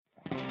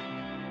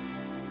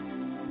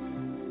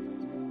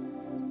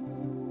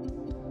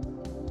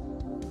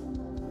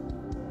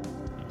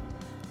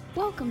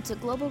Welcome to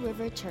Global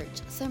River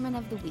Church Sermon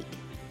of the Week.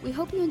 We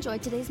hope you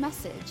enjoyed today's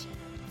message.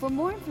 For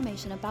more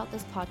information about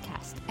this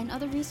podcast and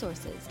other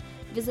resources,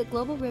 visit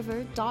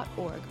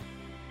globalriver.org.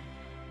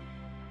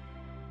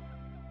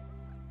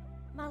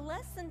 My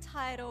lesson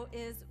title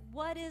is,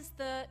 What is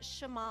the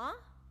Shema?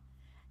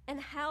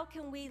 And how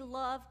can we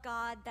love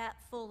God that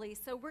fully?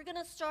 So we're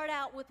going to start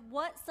out with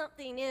what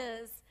something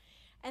is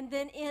and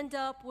then end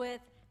up with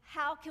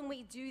how can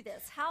we do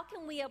this? How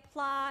can we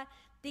apply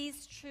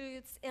these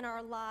truths in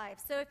our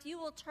lives? So if you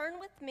will turn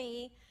with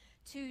me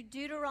to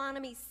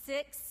Deuteronomy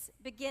 6,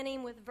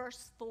 beginning with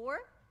verse 4.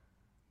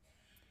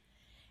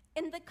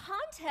 In the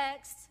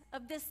context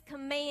of this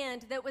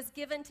command that was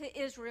given to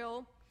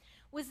Israel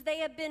was they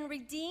had been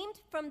redeemed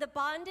from the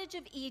bondage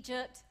of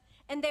Egypt,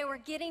 and they were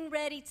getting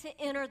ready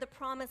to enter the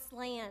promised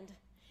land.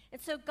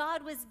 And so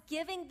God was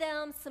giving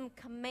them some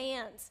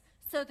commands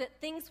so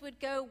that things would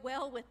go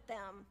well with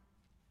them.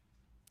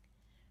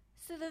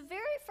 So the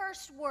very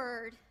first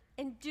word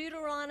in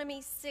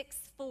Deuteronomy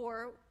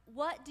 6:4,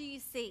 what do you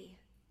see?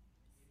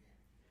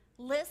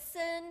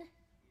 Listen,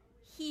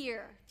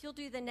 hear. If you'll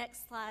do the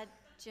next slide,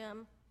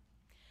 Jim.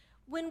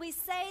 When we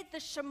say the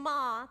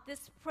Shema,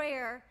 this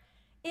prayer,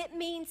 it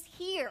means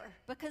hear,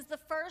 because the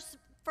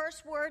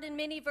first word in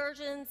many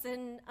versions,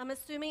 and I'm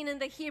assuming in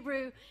the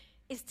Hebrew,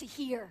 is to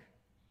hear.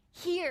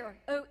 Hear,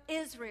 O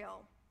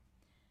Israel.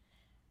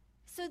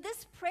 So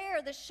this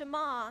prayer, the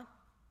Shema,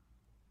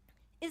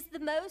 is the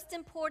most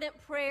important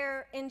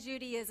prayer in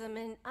Judaism.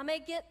 And I may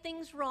get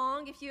things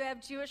wrong if you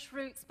have Jewish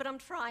roots, but I'm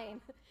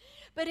trying.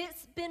 But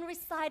it's been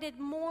recited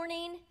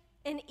morning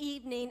and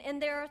evening,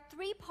 and there are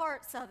three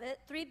parts of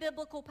it, three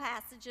biblical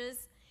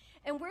passages,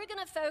 and we're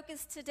going to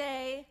focus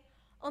today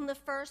on the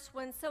first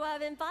one. So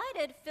I've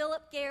invited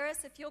Philip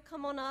Garris, if you'll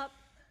come on up.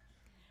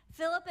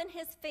 Philip and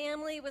his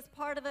family was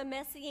part of a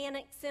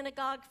Messianic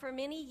synagogue for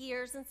many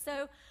years, and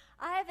so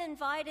I have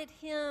invited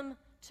him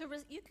to,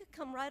 you could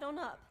come right on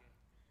up,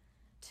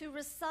 to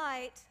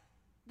recite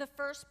the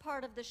first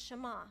part of the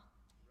Shema.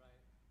 Right.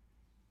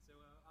 So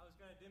I was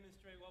going to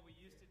demonstrate what we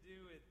used to do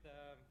with...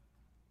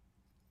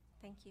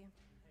 Thank you.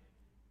 Okay.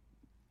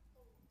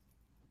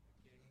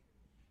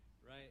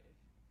 Right.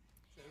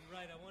 So,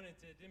 I wanted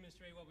to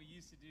demonstrate what we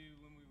used to do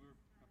when we were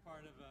a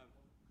part of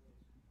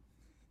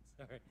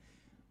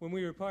when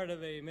we were part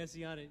of a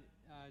Messianic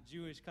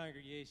Jewish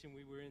congregation.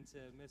 We were into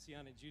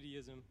Messianic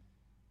Judaism,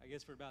 I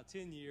guess, for about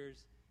 10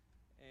 years.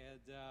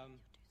 And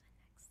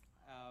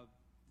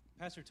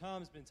Pastor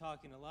Tom's been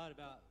talking a lot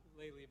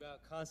lately about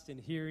constant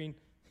hearing.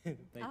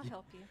 I'll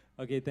help you.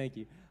 Okay, thank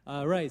you.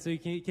 Right, so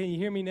can you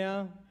hear me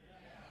now?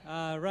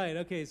 Yeah. Right,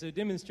 okay, so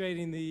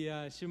demonstrating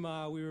the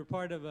Shema, we were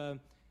part of a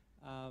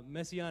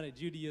Messianic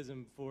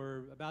Judaism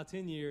for about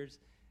 10 years,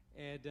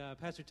 and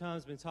Pastor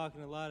Tom's been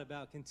talking a lot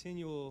about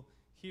continual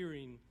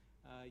hearing,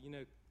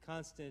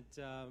 constant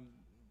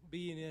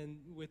being in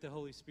with the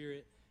Holy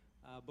Spirit.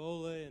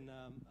 Bola and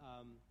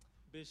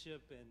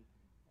Bishop and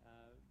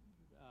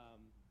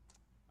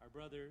our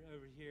brother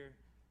over here,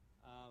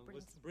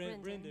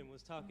 Brendan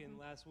was talking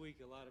last week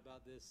a lot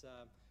about this.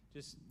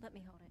 Just let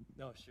me hold it.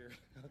 No, sure.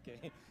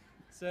 Okay.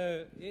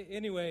 So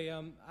anyway,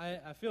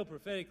 I feel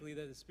prophetically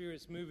that the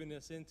Spirit's moving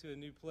us into a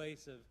new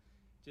place of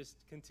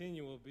just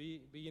continual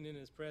being in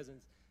His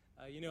presence.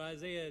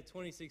 Isaiah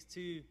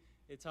 26:2,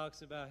 it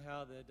talks about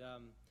how that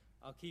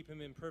I'll keep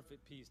him in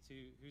perfect peace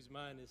whose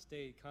mind is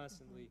stayed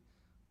constantly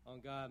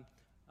on God.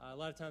 A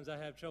lot of times I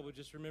have trouble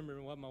just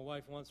remembering what my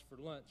wife wants for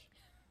lunch.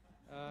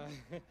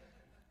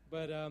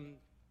 But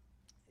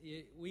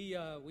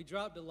we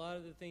dropped a lot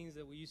of the things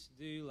that we used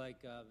to do, like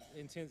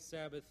intense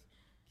Sabbath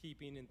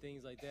keeping and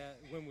things like that,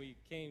 when we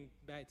came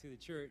back to the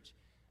church,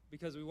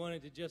 because we wanted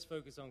to just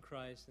focus on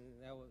Christ, and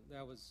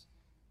that was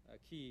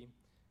key.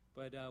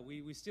 But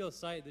we still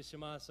cite the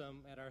Shema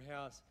some at our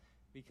house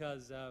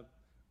because, I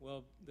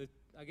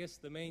guess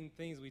the main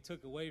things we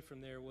took away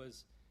from there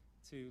was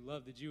to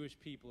love the Jewish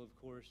people, of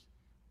course,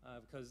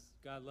 because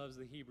God loves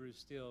the Hebrews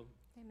still.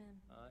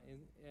 Amen.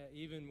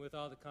 Even with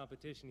all the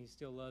competition, He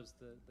still loves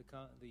the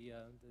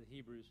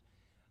Hebrews.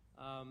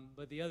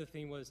 But the other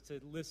thing was to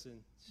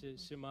listen,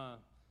 Shema.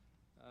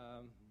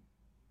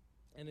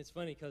 And it's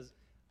funny because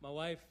my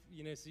wife,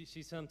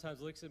 she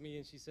sometimes looks at me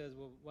and she says,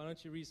 "Well, why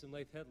don't you read some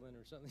Leith Hetland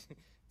or something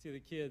to the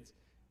kids?"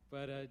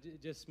 But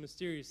just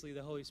mysteriously,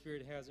 the Holy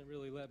Spirit hasn't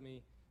really let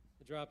me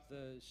drop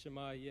the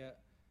Shema yet.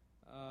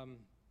 And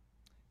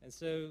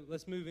so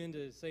let's move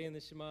into saying the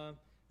Shema.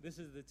 This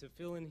is the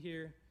tefillin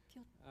here.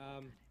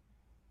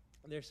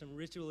 There's some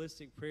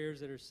ritualistic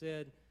prayers that are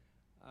said.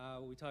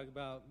 We talk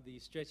about the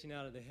stretching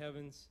out of the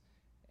heavens,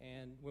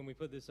 and when we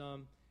put this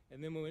on,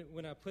 and then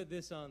when I put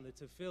this on the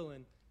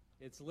tefillin,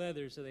 it's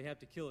leather, so they have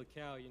to kill a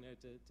cow,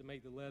 to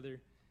make the leather.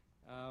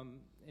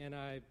 And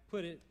I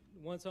put it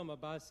once on my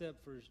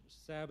bicep for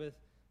Sabbath,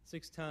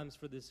 6 times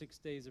for the 6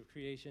 days of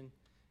creation,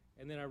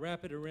 and then I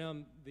wrap it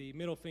around the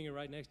middle finger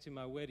right next to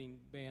my wedding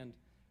band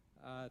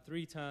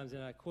 3 times,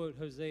 and I quote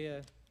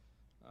Hosea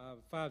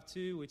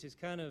 5:2, which is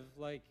kind of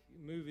like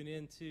moving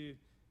into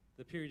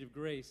the period of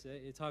grace.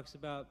 It talks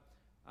about,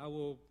 I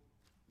will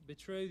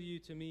betroth you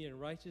to me in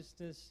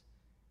righteousness.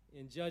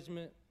 in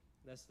judgment.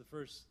 That's the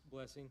first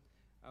blessing.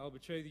 I will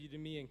betray you to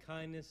me in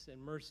kindness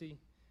and mercy.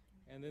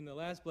 And then the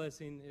last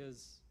blessing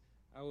is,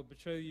 I will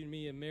betray you to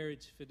me in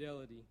marriage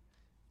fidelity.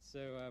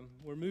 So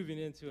we're moving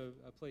into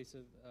a place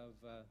of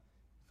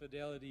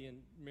fidelity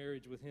and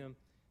marriage with him,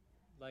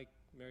 like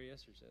Mary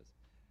Esther says.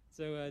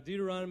 So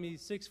Deuteronomy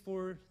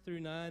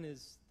 6:4-9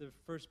 is the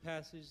first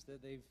passage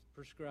that they've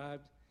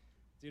prescribed.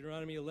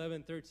 Deuteronomy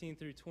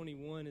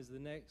 11:13-21 is the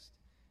next.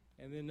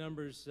 And then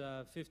Numbers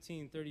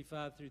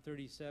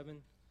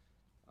 15:35-37.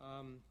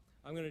 I'm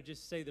going to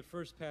just say the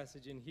first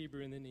passage in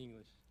Hebrew and then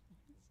English.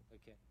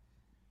 Okay.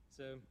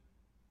 So,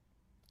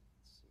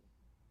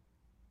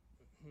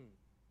 let's see.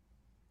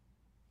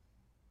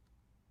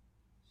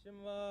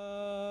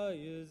 Shema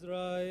Yisrael,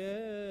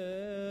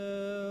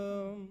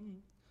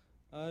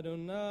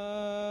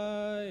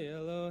 Adonai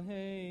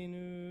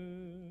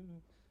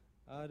Eloheinu,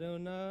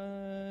 Adonai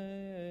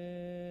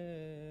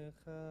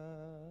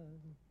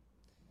Echad.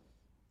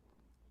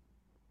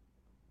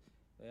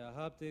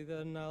 Ve'ahabti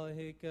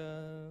Nalahika,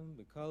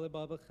 B'kal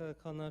Babacha,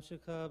 Kal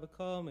Nafshecha,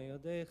 B'kal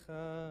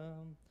Meodecha,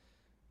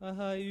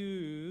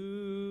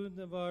 Ahayu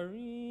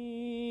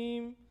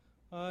Devarim,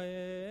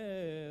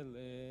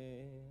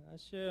 Aele,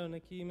 Asher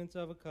Nakim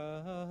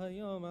Tzavaka,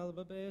 Hayom Al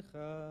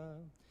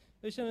Babecha,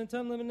 Vishan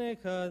Tam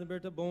Lemenecha, the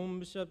Berta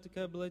Bom,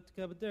 Bishoptika,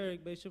 Beletka,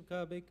 Bederik,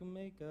 Bishopka,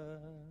 Bekumeka,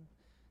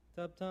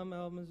 Tabtam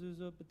Al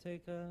Mazuzo,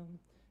 Bateka,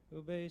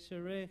 Ube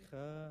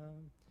Sharecha.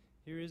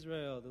 Hear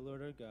Israel, the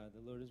Lord our God,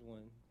 the Lord is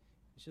one.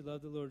 You should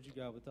love the Lord your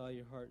God with all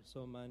your heart,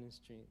 soul, mind, and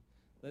strength.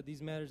 Let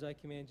these matters I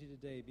command you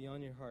today be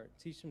on your heart.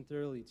 Teach them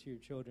thoroughly to your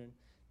children.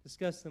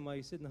 Discuss them while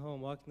you sit in the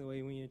home, walking the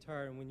way when you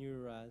retire and when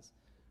you arise.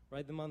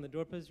 Write them on the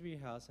doorposts of your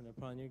house and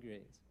upon your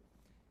graves.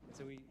 And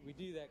so we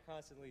do that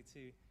constantly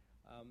too.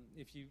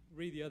 If you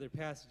read the other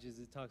passages,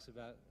 it talks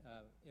about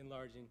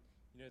enlarging,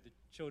 the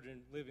children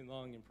living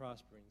long and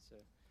prospering. So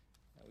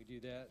we do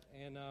that.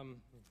 And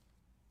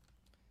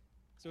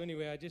so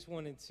anyway, I just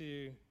wanted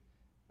to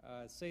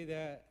say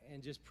that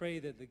and just pray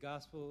that the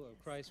gospel of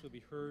Christ will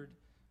be heard,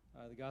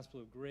 the gospel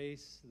of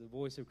grace, the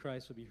voice of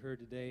Christ will be heard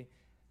today.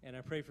 And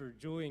I pray for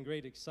joy and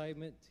great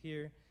excitement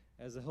here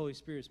as the Holy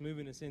Spirit's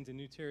moving us into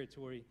new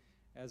territory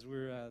as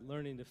we're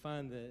learning to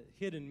find the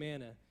hidden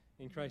manna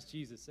in Christ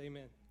Jesus.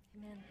 Amen.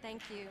 Amen.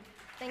 Thank you.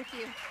 Thank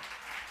you.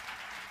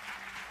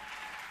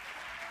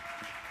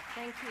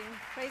 Thank you.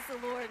 Praise the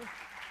Lord.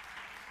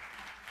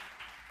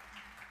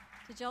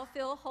 Did y'all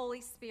feel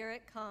Holy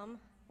Spirit come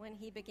when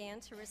he began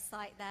to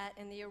recite that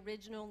in the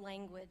original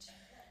language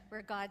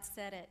where God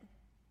said it?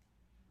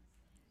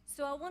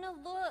 So I want to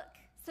look.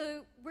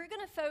 So we're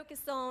going to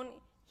focus on,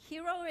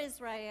 Hear, O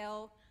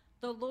Israel,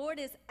 the Lord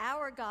is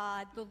our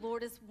God, the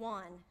Lord is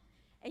one.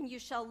 And you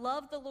shall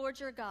love the Lord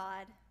your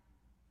God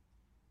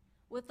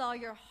with all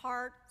your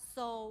heart,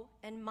 soul,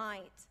 and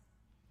might.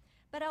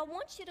 But I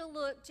want you to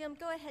look, Jim,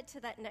 go ahead to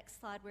that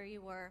next slide where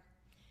you were.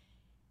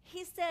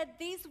 He said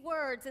these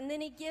words, and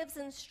then he gives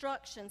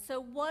instructions.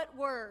 So what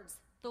words?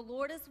 The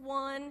Lord is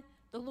one,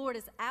 the Lord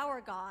is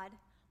our God,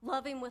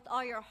 love him with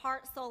all your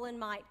heart, soul, and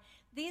might.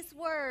 These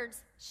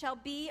words shall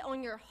be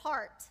on your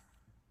heart.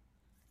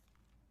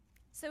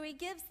 So he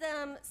gives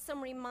them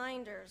some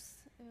reminders.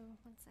 Oh,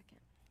 1 second.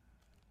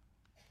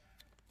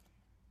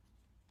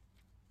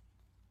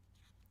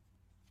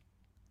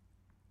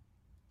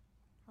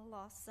 I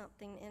lost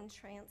something in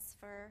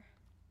transfer.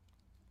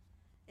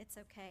 It's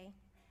okay.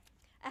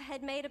 I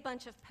had made a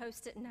bunch of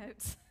Post-it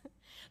notes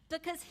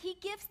because he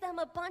gives them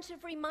a bunch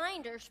of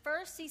reminders.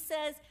 First, he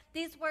says,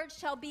 these words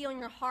shall be on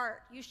your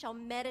heart. You shall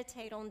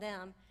meditate on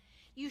them.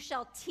 You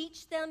shall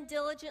teach them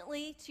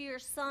diligently to your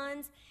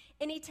sons.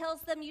 And he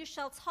tells them you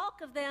shall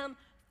talk of them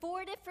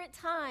 4 different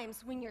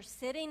times: when you're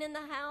sitting in the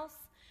house,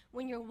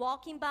 when you're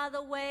walking by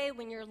the way,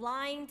 when you're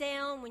lying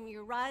down, when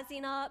you're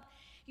rising up.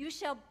 You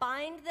shall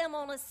bind them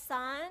on a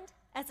sign,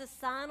 as a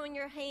sign on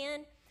your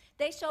hand.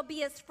 They shall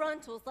be as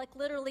frontals, like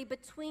literally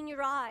between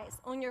your eyes,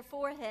 on your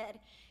forehead.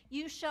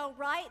 You shall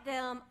write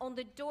them on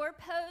the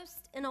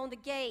doorpost and on the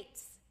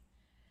gates.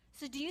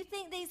 So do you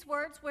think these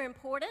words were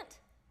important?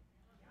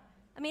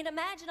 I mean,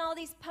 imagine all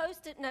these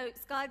Post-it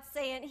notes God's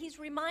saying. He's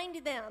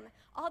reminding them,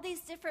 all these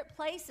different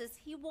places.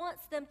 He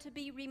wants them to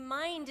be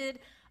reminded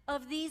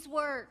of these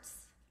words.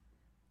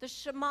 The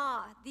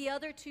Shema, the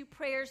other 2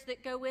 prayers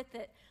that go with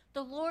it.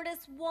 The Lord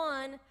is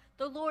one.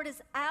 The Lord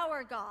is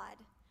our God.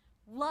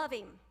 Love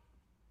him.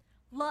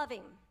 Love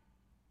him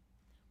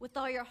with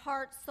all your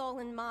heart, soul,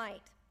 and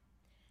might.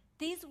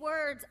 These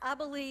words, I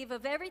believe,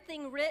 of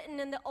everything written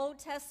in the Old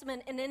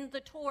Testament and in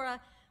the Torah,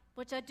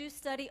 which I do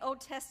study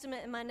Old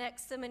Testament in my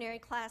next seminary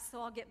class,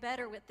 so I'll get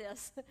better with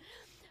this.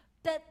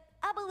 But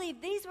I believe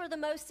these were the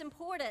most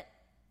important.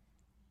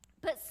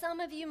 But some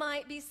of you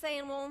might be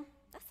saying, well,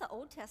 that's the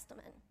Old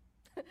Testament.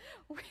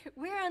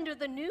 We're under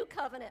the New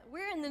Covenant.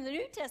 We're in the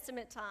New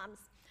Testament times.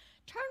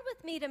 Turn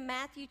with me to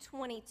Matthew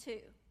 22.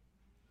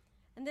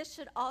 And this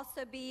should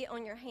also be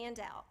on your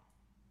handout.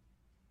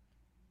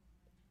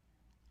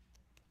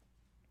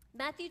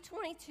 Matthew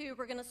 22,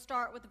 we're going to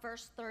start with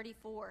verse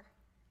 34.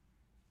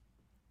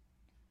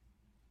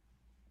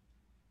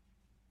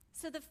 It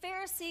So the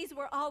Pharisees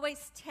were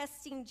always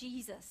testing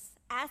Jesus,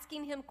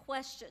 asking him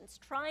questions,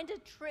 trying to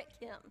trick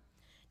him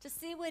to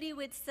see what he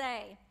would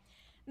say.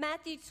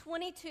 Matthew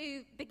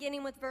 22,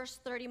 beginning with verse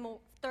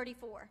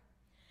 34.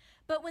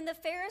 But when the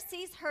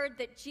Pharisees heard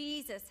that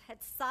Jesus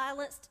had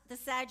silenced the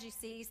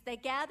Sadducees, they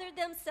gathered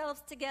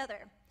themselves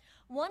together.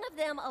 One of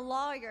them, a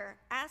lawyer,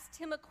 asked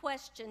him a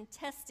question,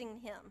 testing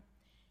him.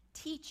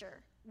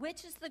 Teacher,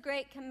 which is the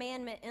great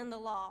commandment in the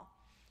law?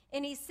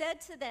 And he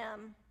said to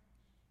them,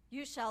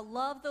 you shall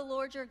love the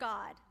Lord your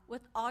God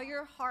with all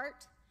your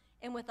heart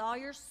and with all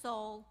your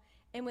soul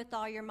and with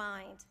all your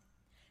mind.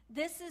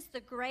 This is the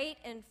great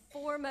and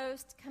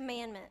foremost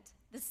commandment.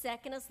 The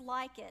second is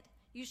like it.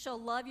 You shall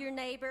love your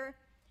neighbor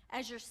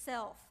as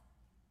yourself.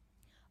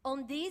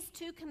 On these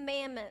two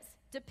commandments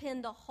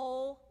depend the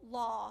whole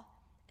law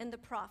and the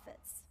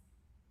prophets.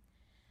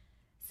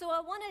 So I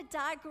want to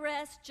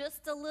digress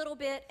just a little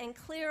bit and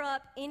clear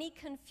up any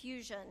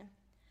confusion,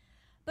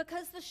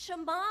 because the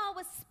Shema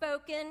was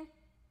spoken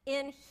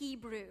in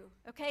Hebrew.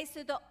 Okay,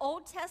 so the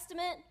Old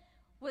Testament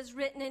was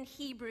written in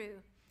Hebrew.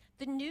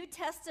 The New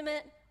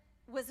Testament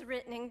was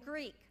written in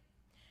Greek.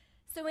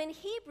 So in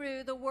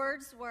Hebrew, the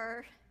words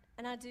were,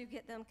 and I do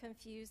get them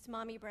confused,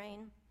 mommy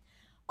brain,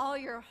 all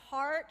your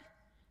heart,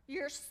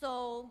 your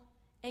soul,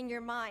 and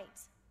your might.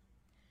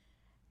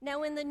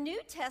 Now in the New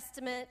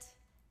Testament,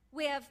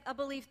 we have, I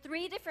believe,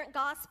 3 different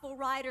gospel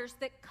writers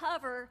that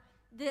cover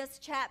this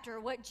chapter,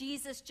 what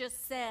Jesus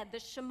just said, the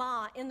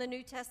Shema in the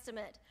New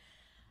Testament.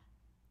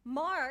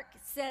 Mark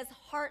says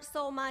heart,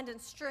 soul, mind, and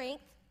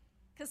strength,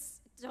 because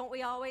don't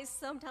we always,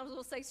 sometimes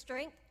we'll say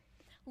strength.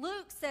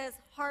 Luke says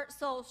heart,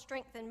 soul,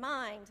 strength, and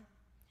mind.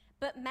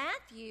 But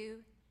Matthew,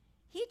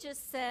 he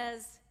just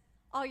says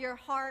all your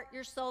heart,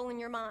 your soul, and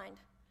your mind.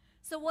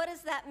 So what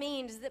does that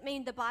mean? Does it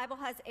mean the Bible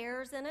has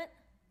errors in it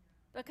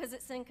because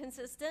it's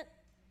inconsistent?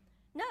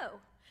 No,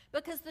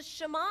 because the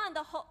Shema in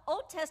the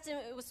Old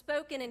Testament was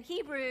spoken in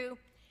Hebrew.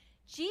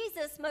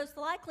 Jesus most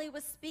likely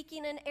was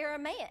speaking in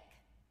Aramaic,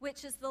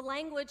 which is the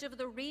language of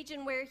the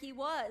region where he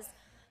was.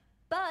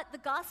 But the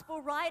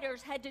gospel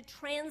writers had to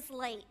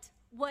translate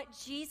what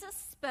Jesus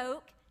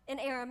spoke in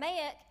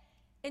Aramaic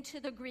into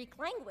the Greek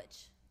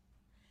language.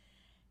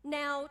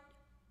 Now,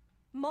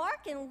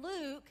 Mark and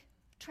Luke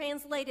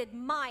translated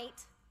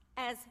might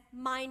as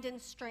mind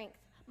and strength.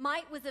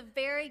 Might was a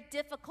very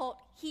difficult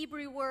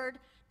Hebrew word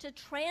to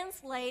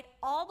translate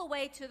all the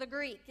way to the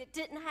Greek. It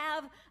didn't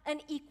have an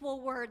equal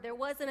word. There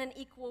wasn't an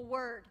equal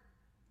word.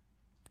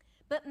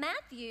 But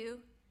Matthew,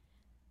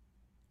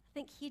 I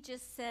think he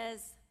just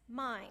says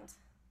mind.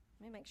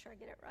 Let me make sure I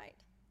get it right.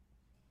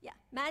 Yeah,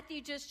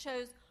 Matthew just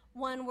chose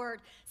one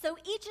word. So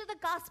each of the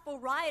gospel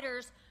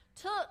writers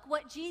took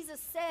what Jesus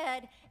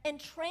said and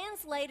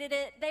translated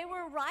it. They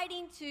were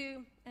writing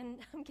to, and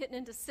I'm getting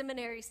into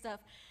seminary stuff,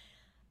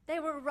 they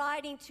were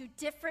writing to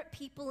different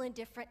people in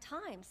different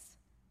times.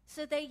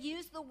 So they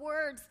used the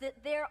words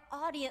that their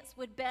audience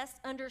would best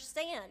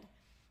understand.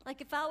 Like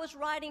if I was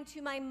writing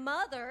to my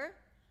mother,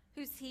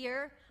 who's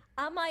here,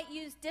 I might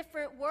use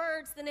different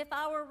words than if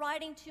I were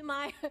writing to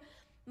my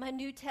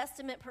New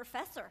Testament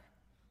professor.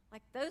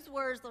 Like those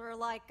words are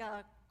like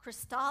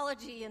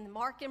Christology and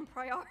Markan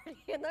priority,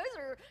 and those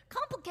are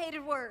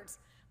complicated words.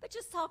 But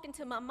just talking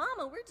to my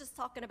mama, we're just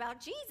talking about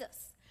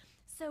Jesus.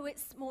 So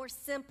it's more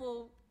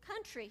simple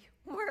country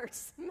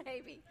words,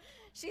 maybe.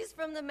 She's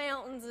from the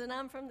mountains and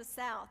I'm from the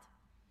south.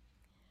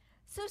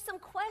 So some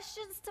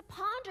questions to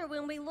ponder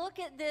when we look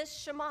at this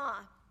Shema.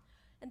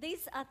 And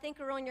these, I think,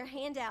 are on your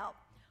handout.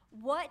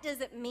 What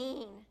does it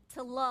mean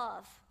to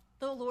love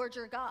the Lord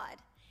your God?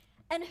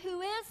 And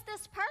who is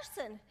this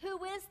person?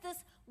 Who is this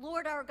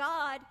Lord our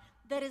God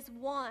that is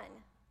one?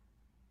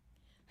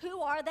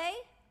 Who are they?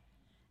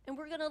 And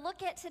we're going to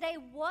look at today,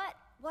 what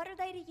are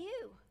they to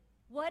you?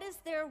 What is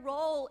their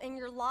role in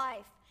your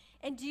life?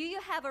 And do you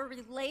have a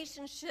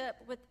relationship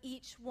with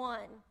each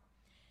one?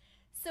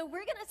 So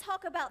we're going to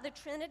talk about the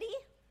Trinity,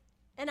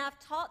 and I've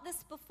taught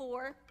this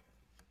before.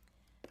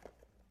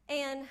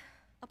 And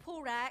a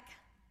pool rack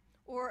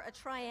or a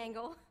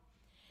triangle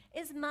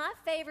is my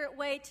favorite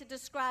way to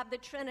describe the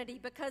Trinity,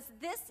 because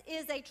this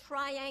is a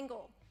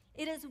triangle.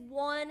 It is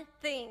one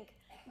thing.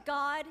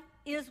 God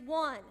is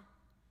one.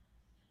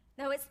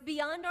 Now, it's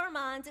beyond our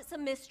minds. It's a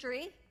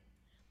mystery.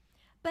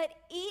 But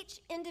each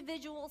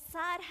individual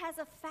side has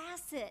a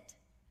facet.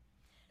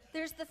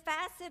 There's the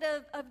facet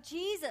of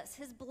Jesus,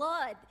 his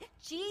blood.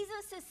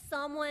 Jesus is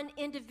someone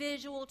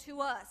individual to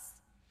us.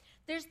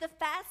 There's the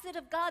facet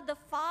of God the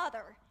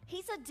Father.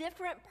 He's a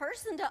different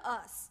person to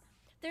us.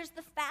 There's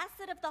the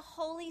facet of the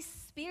Holy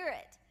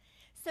Spirit.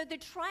 So the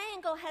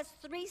triangle has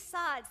 3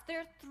 sides.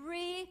 They're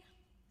 3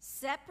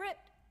 separate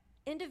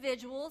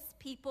individuals,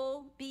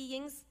 people,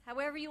 beings,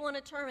 however you want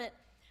to term it,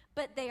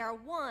 but they are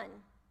one.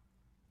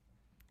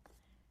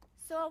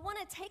 So I want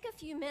to take a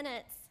few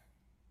minutes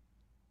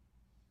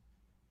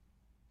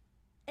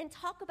and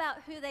talk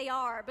about who they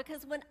are,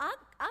 because when I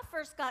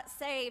first got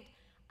saved,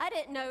 I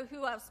didn't know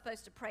who I was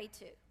supposed to pray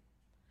to.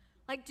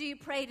 Like, do you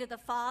pray to the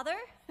Father?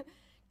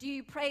 Do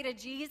you pray to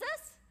Jesus?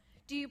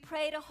 Do you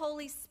pray to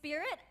Holy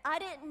Spirit? I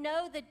didn't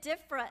know the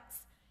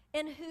difference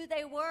in who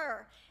they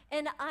were.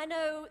 And I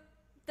know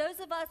those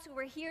of us who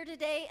are here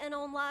today and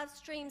on live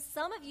stream,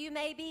 some of you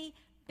may be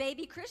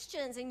baby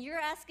Christians, and you're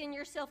asking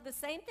yourself the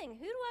same thing.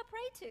 Who do I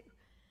pray to?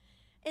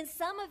 And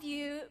some of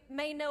you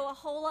may know a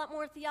whole lot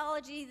more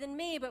theology than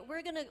me, but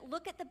we're going to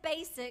look at the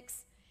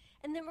basics,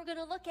 and then we're going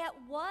to look at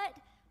what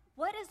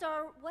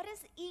is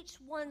each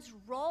one's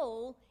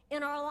role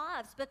in our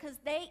lives, because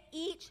they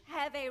each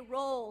have a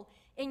role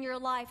in your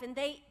life, and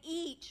they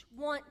each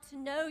want to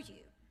know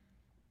you.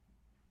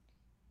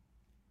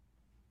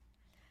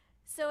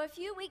 So a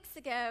few weeks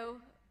ago,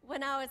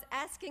 when I was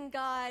asking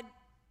God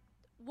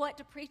what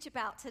to preach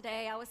about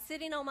today, I was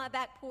sitting on my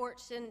back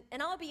porch,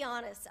 and I'll be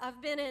honest,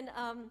 I've been in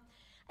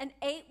an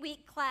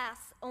 8-week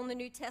class on the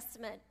New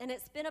Testament, and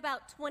it's been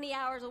about 20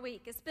 hours a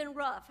week. It's been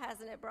rough,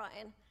 hasn't it,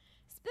 Brian?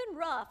 It's been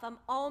rough. I'm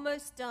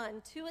almost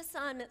done. 2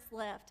 assignments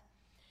left.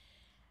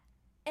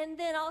 And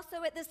then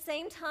also at the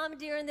same time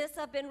during this,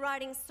 I've been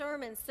writing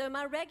sermons. So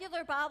my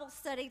regular Bible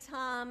study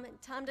time and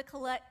time to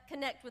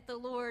connect with the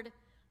Lord,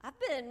 I've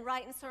been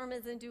writing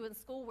sermons and doing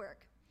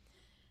schoolwork.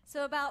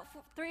 So about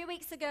 3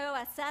 weeks ago,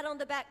 I sat on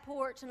the back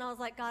porch, and I was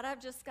like, God,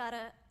 I've just got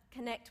to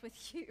connect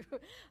with you.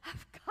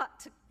 I've got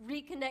to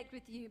reconnect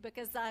with you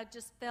because I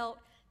just felt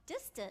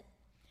distant.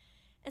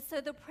 And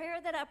so the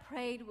prayer that I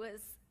prayed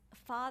was,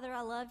 Father,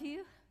 I love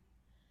you.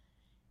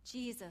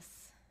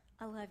 Jesus,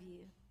 I love you.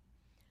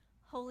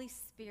 Holy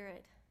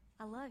Spirit,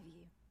 I love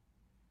you.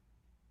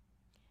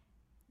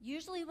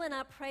 Usually when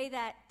I pray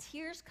that,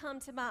 tears come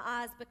to my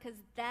eyes because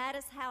that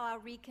is how I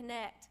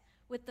reconnect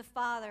with the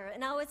Father.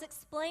 And I was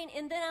explaining,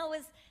 and then I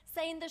was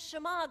saying the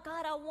Shema,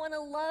 God, I want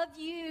to love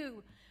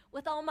you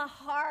with all my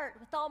heart,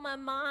 with all my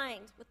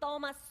mind, with all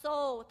my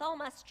soul, with all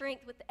my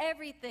strength, with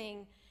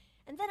everything.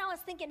 And then I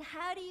was thinking,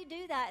 how do you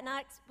do that? And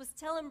I was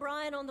telling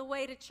Brian on the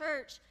way to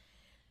church,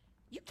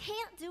 you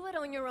can't do it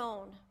on your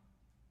own.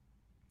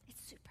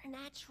 It's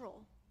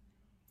supernatural.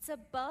 It's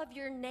above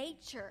your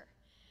nature.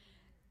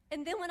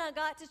 And then when I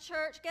got to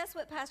church, guess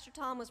what Pastor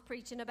Tom was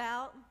preaching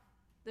about?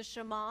 The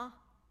Shema.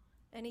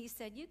 And he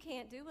said, you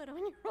can't do it on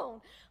your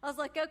own. I was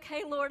like,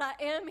 okay, Lord, I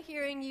am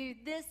hearing you.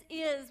 This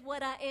is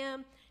what I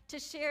am to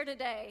share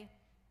today.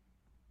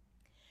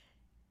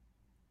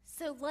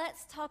 So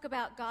let's talk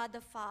about God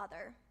the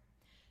Father.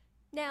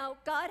 Now,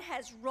 God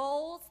has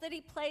roles that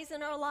he plays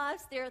in our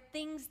lives. There are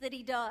things that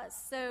he does.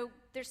 So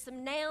there's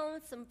some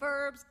nouns, some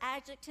verbs,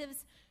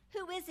 adjectives.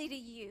 Who is he to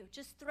you?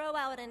 Just throw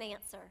out an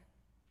answer.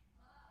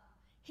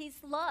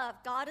 He's love.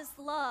 God is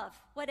love.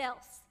 What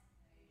else?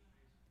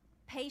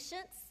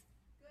 Patience.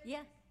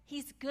 Yeah.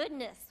 He's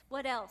goodness.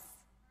 What else?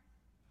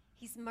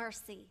 He's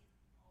mercy.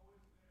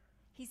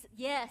 He's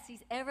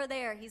ever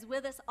there. He's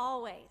with us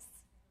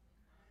always.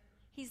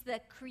 He's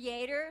the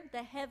creator,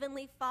 the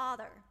heavenly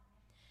Father.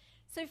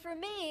 So for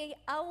me,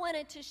 I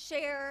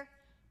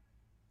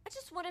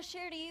just want to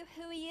share to you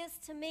who he is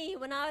to me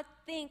when I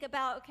think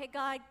about, okay,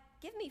 God,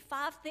 give me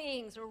 5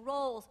 things or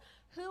roles.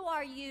 Who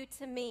are you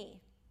to me?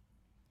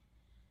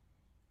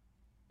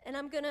 And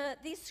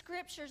these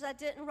scriptures, I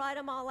didn't write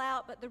them all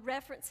out, but the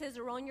references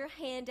are on your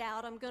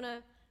handout. I'm going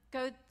to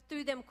go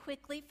through them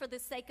quickly for the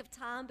sake of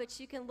time, but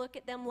you can look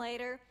at them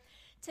later.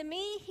 To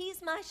me,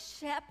 he's my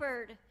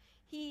shepherd.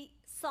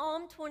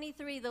 Psalm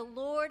 23, the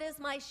Lord is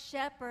my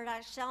shepherd,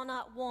 I shall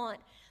not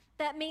want.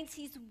 That means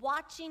he's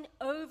watching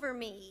over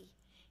me.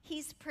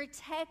 He's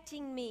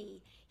protecting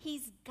me.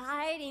 He's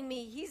guiding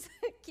me. He's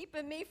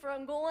keeping me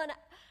from going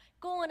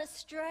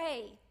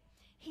astray.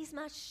 He's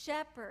my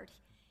shepherd.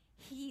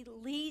 He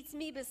leads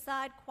me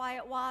beside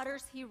quiet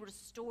waters. He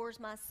restores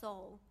my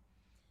soul.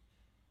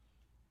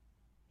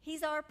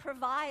 He's our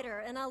provider,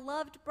 and I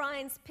loved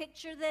Brian's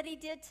picture that he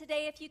did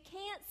today. If you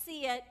can't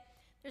see it,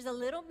 there's a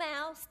little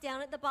mouse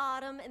down at the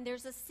bottom, and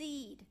there's a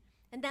seed.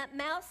 And that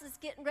mouse is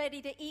getting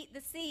ready to eat the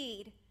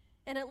seed,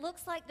 and it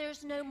looks like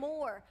there's no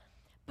more.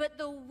 But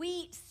the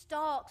wheat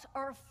stalks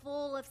are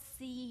full of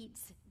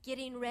seeds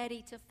getting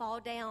ready to fall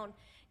down.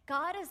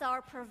 God is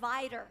our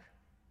provider.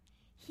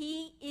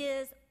 He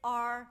is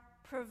our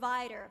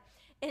provider.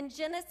 In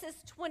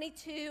Genesis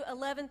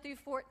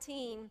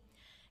 22:11-14,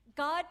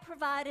 God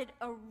provided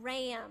a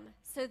ram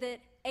so that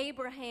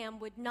Abraham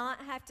would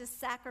not have to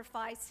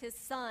sacrifice his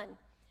son.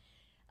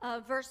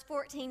 Verse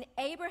 14,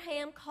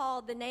 Abraham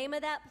called the name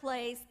of that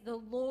place, the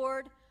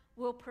Lord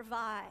will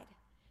provide.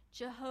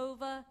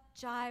 Jehovah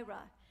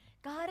Jireh.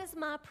 God is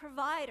my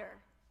provider.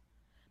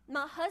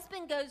 My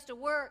husband goes to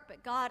work,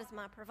 but God is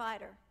my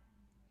provider.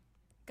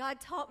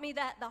 God taught me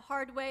that the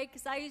hard way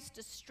because I used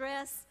to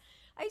stress.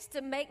 I used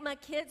to make my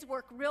kids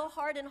work real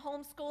hard in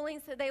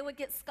homeschooling so they would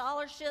get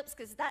scholarships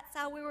because that's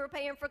how we were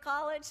paying for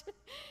college.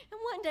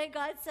 And one day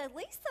God said,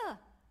 Lisa,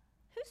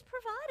 who's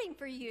providing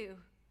for you?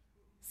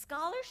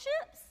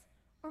 Scholarships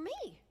or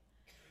me?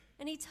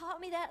 And he taught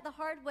me that the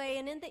hard way,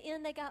 and in the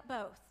end, they got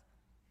both.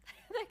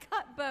 They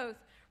got both.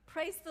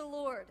 Praise the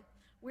Lord.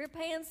 We're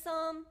paying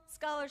some,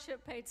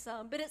 scholarship paid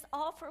some, but it's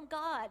all from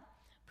God,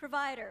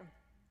 provider.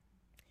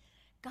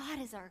 God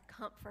is our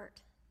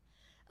comfort.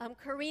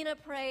 Karina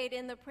prayed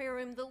in the prayer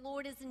room, the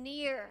Lord is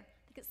near.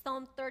 think it's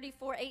Psalm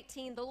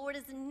 34:18. The Lord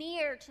is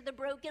near to the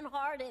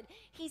brokenhearted.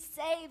 He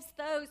saves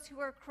those who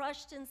are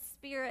crushed in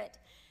spirit.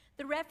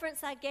 The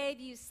reference I gave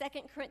you,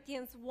 2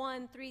 Corinthians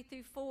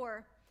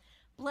 1:3-4.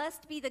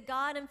 Blessed be the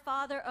God and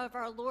Father of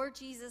our Lord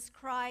Jesus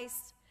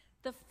Christ,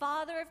 the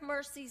Father of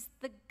mercies,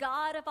 the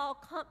God of all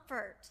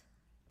comfort.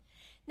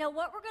 Now,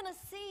 what we're going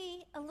to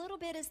see a little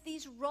bit is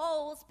these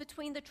roles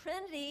between the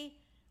Trinity,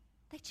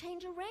 they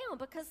change around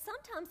because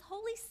sometimes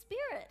Holy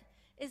Spirit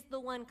is the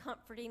one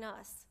comforting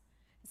us.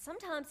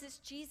 Sometimes it's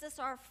Jesus,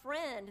 our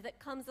friend, that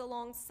comes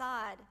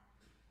alongside.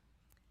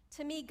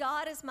 To me,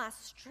 God is my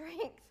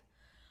strength.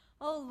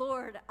 Oh,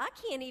 Lord, I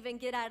can't even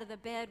get out of the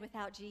bed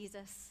without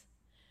Jesus.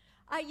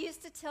 I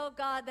used to tell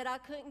God that I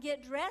couldn't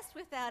get dressed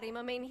without him.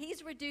 I mean,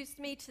 he's reduced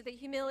me to the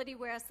humility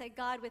where I say,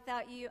 God,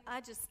 without you, I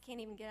just can't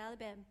even get out of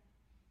bed.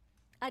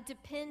 I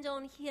depend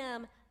on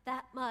him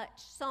that much.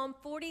 Psalm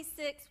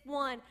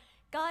 46:1,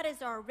 God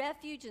is our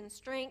refuge and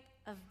strength,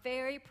 a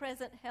very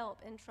present help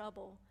in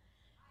trouble.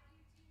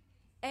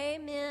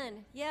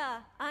 Amen. Yeah,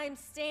 I'm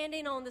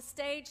standing on the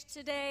stage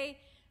today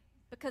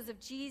because of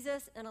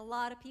Jesus and a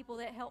lot of people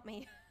that helped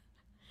me,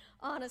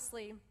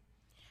 honestly.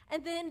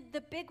 And then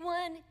the big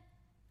one,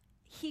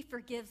 he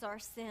forgives our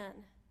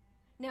sin.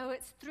 No,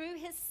 it's through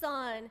his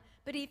son,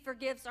 but he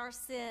forgives our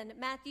sin.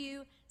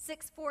 Matthew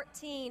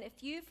 6:14,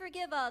 if you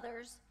forgive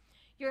others,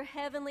 your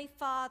heavenly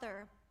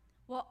Father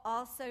will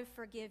also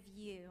forgive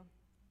you.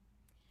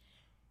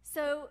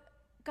 So,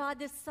 God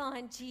the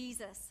Son,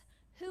 Jesus.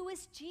 Who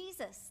is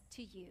Jesus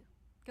to you?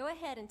 Go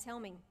ahead and tell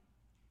me.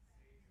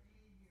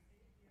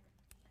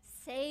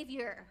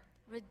 Savior,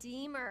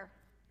 Redeemer,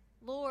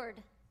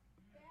 Lord.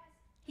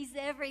 He's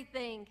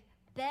everything.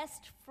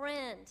 Best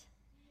friend,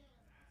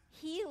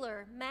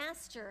 healer,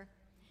 master.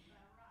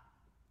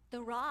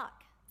 The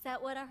rock. Is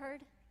that what I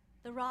heard?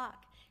 The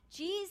rock.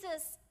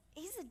 Jesus,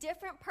 he's a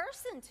different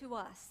person to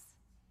us.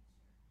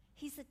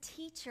 He's a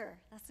teacher.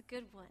 That's a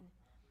good one.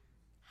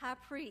 High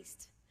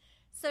priest.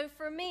 So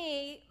for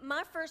me,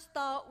 my first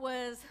thought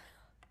was,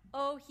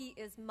 oh, he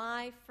is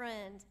my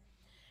friend.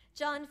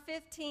 John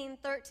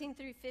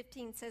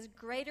 15:13-15 says,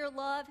 greater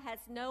love has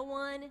no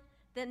one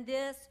than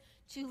this,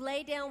 to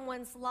lay down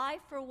one's life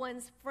for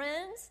one's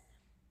friends.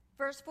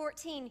 Verse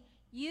 14,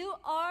 you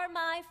are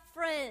my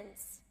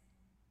friends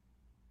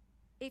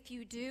if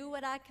you do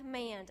what I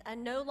command. I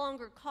no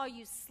longer call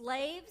you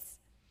slaves.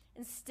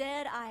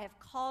 Instead, I have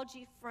called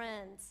you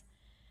friends.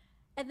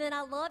 And then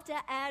I love to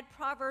add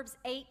Proverbs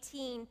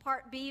 18,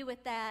 part B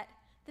with that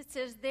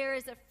says, there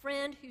is a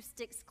friend who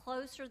sticks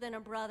closer than a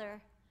brother.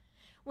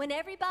 When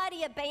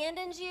everybody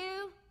abandons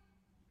you,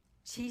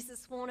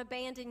 Jesus won't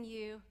abandon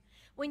you.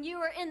 When you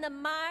are in the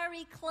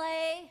miry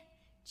clay,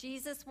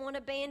 Jesus won't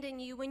abandon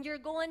you. When you're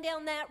going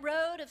down that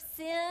road of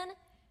sin,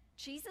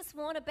 Jesus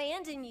won't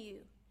abandon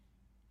you.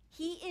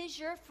 He is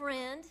your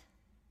friend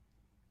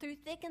through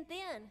thick and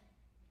thin.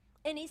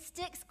 And he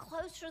sticks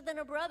closer than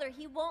a brother.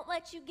 He won't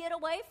let you get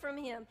away from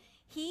him.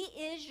 He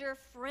is your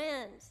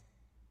friend.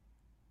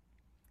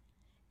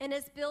 And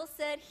as Bill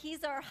said,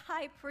 he's our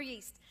high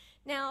priest.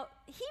 Now,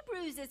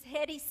 Hebrews is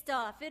heady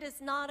stuff. It is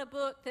not a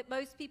book that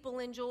most people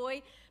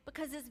enjoy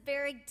because it's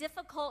very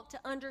difficult to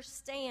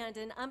understand.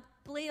 And I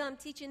believe I'm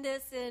teaching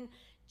this in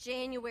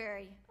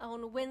January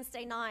on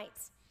Wednesday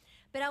nights.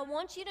 But I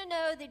want you to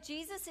know that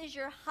Jesus is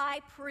your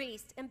high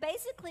priest. And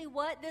basically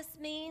what this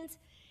means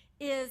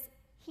is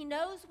he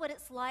knows what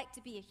it's like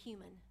to be a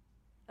human.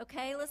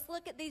 Okay, let's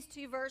look at these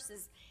two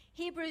verses.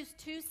 Hebrews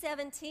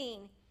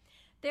 2:17.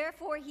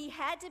 Therefore, he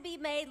had to be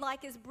made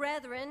like his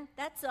brethren,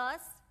 that's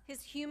us,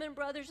 his human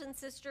brothers and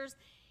sisters,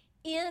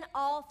 in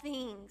all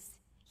things.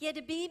 He had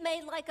to be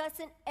made like us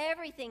in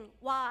everything.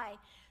 Why?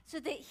 So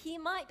that he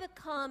might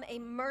become a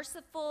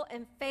merciful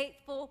and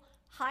faithful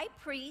high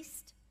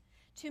priest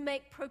to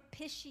make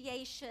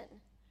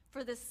propitiation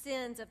for the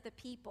sins of the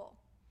people.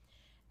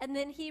 And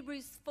then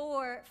Hebrews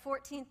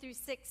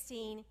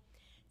 4:14-16.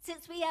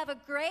 Since we have a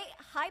great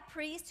high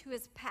priest who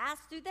has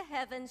passed through the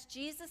heavens,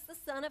 Jesus, the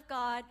Son of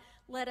God,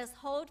 let us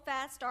hold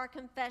fast our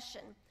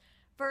confession.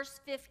 Verse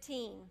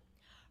 15.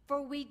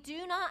 For we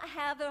do not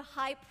have a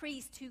high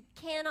priest who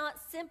cannot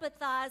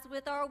sympathize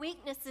with our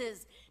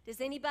weaknesses.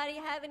 Does anybody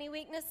have any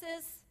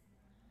weaknesses?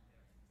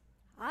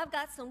 I've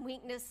got some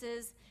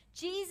weaknesses.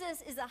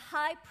 Jesus is a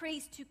high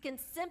priest who can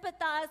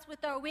sympathize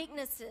with our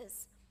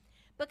weaknesses,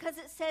 because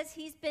it says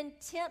he's been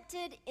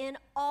tempted in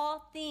all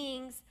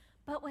things,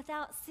 but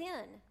without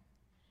sin.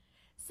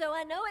 So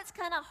I know it's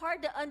kind of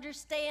hard to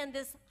understand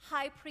this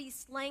high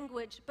priest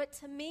language, but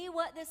to me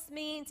what this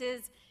means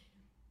is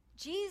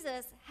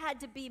Jesus had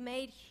to be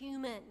made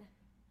human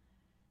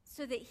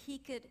so that he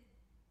could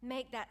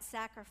make that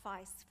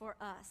sacrifice for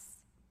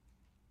us.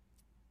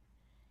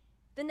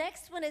 The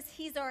next one is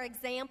he's our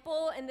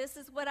example, and this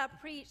is what I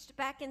preached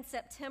back in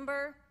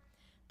September.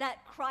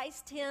 That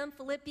Christ hymn,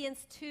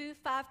 Philippians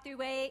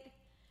 2:5-8,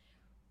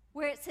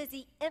 where it says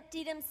he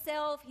emptied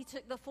himself, he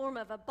took the form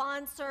of a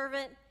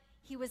bondservant,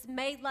 he was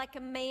made like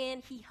a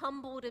man, he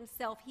humbled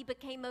himself, he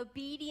became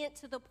obedient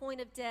to the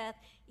point of death,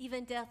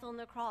 even death on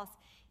the cross.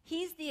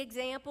 He's the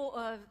example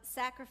of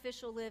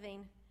sacrificial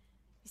living.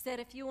 He said,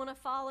 if you want to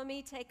follow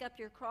me, take up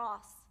your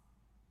cross.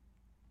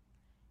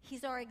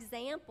 He's our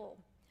example.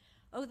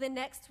 Oh, the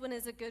next one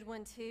is a good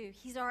one too.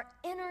 He's our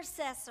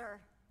intercessor.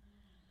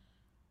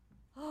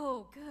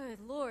 Oh, good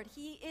Lord.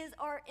 He is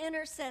our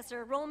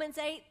intercessor. Romans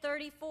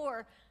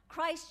 8:34.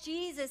 Christ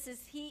Jesus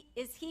is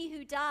he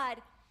who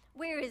died.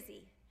 Where is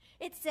he?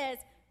 It says,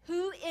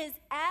 who is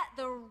at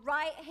the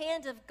right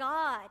hand of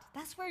God.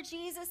 That's where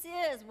Jesus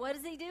is. What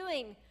is he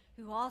doing?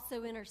 Who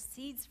also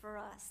intercedes for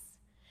us.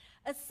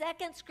 A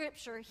second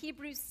scripture,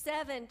 Hebrews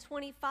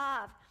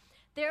 7:25.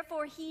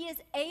 Therefore, he is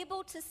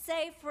able to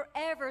save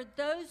forever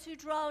those who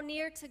draw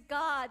near to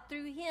God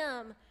through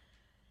him,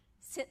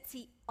 since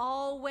he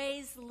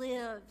always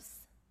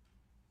lives.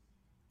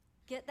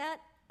 Get that?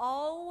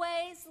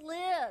 Always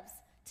lives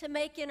to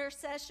make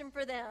intercession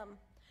for them.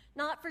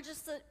 Not for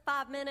just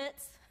 5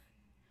 minutes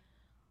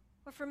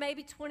or for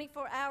maybe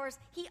 24 hours.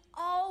 He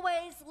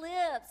always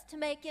lives to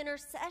make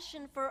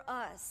intercession for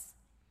us.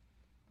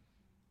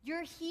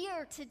 You're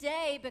here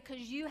today because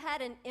you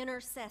had an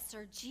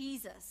intercessor,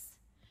 Jesus,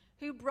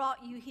 who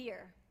brought you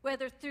here.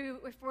 Whether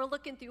if we're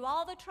looking through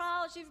all the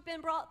trials you've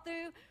been brought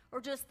through or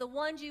just the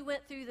ones you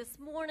went through this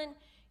morning,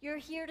 you're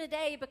here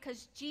today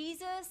because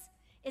Jesus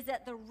is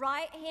at the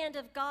right hand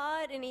of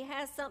God and he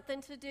has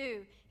something to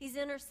do. He's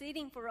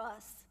interceding for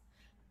us.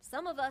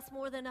 Some of us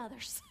more than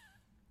others.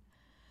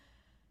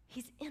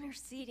 He's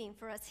interceding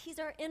for us. He's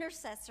our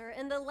intercessor.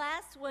 And the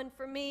last one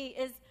for me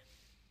is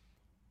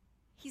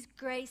he's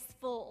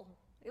graceful.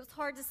 It was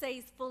hard to say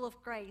he's full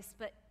of grace,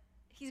 but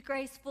he's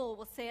graceful,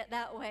 we'll say it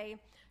that way.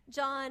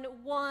 John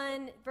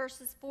 1,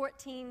 verses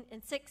 14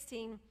 and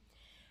 16.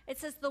 It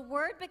says, the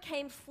Word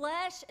became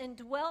flesh and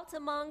dwelt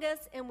among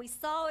us, and we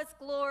saw his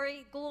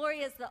glory.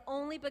 Glory as the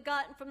only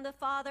begotten from the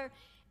Father.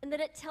 And then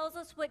it tells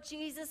us what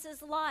Jesus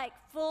is like,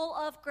 full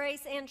of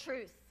grace and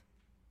truth.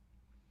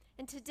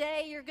 And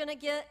today you're going to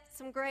get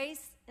some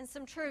grace and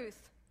some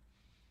truth.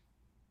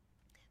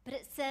 But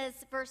it says,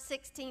 verse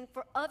 16,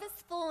 for of his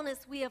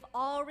fullness we have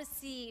all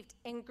received,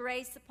 and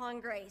grace upon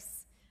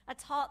grace. I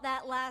taught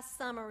that last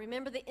summer.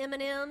 Remember the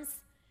M&Ms?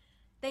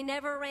 They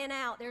never ran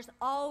out. There's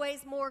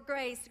always more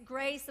grace,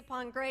 grace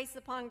upon grace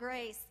upon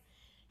grace.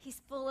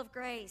 He's full of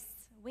grace.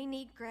 We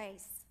need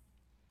grace.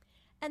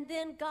 And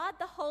then God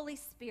the Holy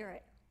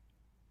Spirit.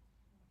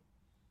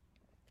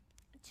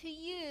 To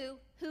you,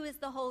 who is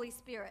the Holy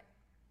Spirit?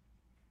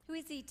 Who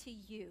is he to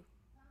you?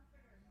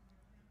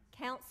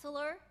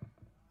 Counselor?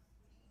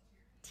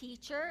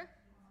 Teacher?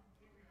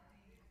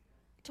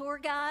 Tour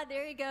guide,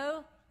 there you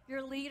go.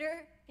 Your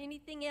leader?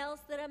 Anything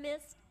else that I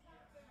missed?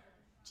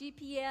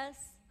 GPS?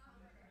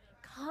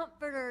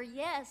 Comforter,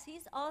 yes,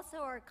 he's also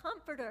our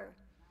comforter.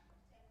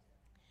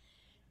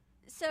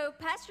 So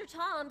Pastor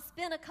Tom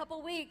spent a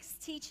couple weeks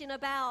teaching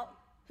about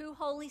who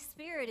Holy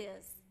Spirit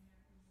is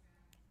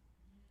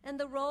and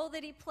the role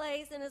that he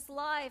plays in his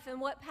life. And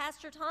what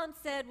Pastor Tom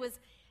said was,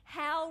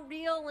 how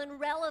real and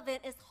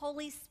relevant is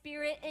Holy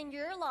Spirit in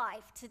your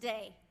life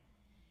today?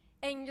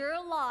 In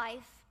your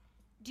life,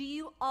 do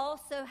you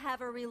also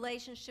have a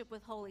relationship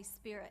with Holy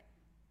Spirit?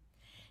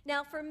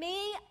 Now, for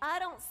me, I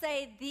don't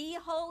say the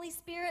Holy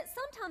Spirit.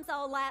 Sometimes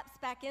I'll lapse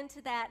back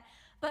into that.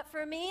 But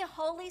for me,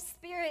 Holy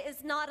Spirit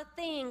is not a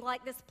thing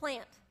like this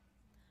plant.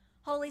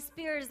 Holy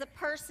Spirit is a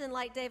person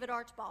like David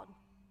Archibald.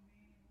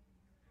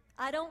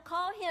 I don't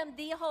call him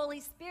the Holy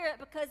Spirit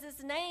because his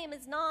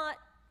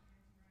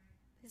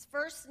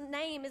first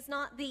name is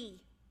not the.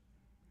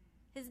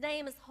 His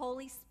name is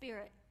Holy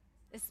Spirit,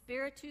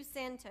 Espiritu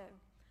Santo.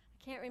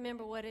 I can't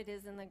remember what it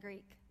is in the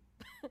Greek,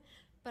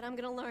 but I'm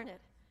going to learn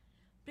it.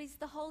 But he's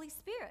the Holy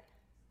Spirit.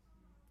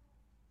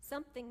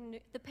 Something new.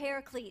 The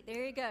Paraclete.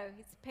 There you go.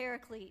 He's the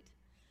Paraclete.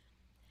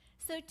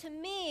 So to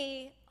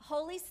me,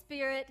 Holy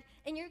Spirit,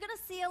 and you're going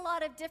to see a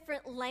lot of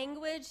different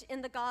language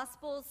in the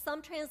Gospels.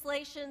 Some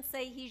translations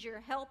say he's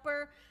your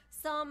helper,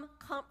 some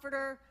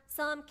comforter,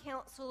 some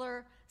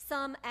counselor,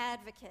 some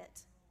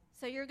advocate.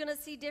 So you're going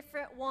to see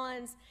different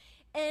ones.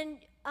 And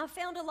I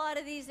found a lot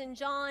of these in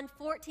John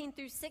 14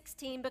 through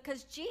 16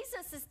 because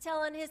Jesus is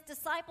telling his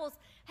disciples,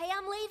 hey,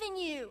 I'm leaving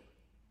you.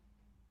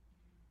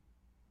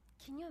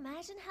 Can you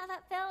imagine how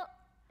that felt?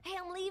 Hey,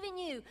 I'm leaving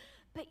you,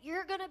 but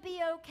you're going to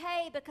be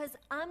okay because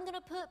I'm going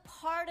to put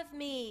part of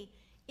me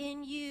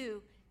in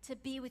you to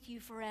be with you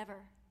forever.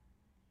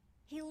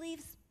 He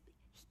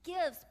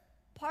gives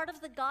part of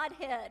the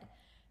Godhead,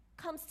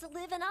 comes to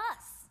live in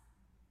us.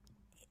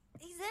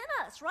 He's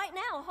in us right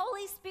now.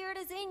 Holy Spirit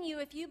is in you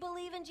if you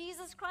believe in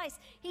Jesus Christ.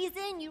 He's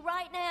in you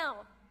right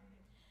now.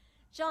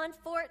 John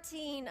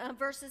 14,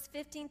 verses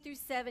 15 through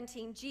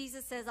 17,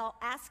 Jesus says, I'll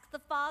ask the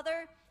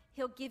Father.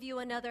 He'll give you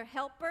another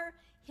helper.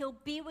 He'll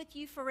be with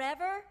you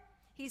forever.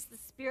 He's the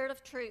Spirit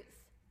of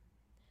truth.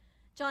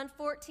 John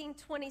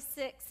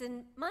 14:26,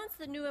 and mine's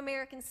the New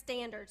American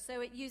Standard, so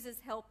it uses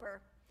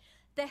helper.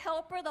 The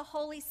helper, the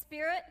Holy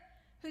Spirit,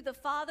 who the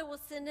Father will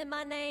send in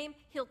my name,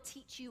 he'll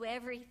teach you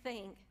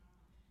everything.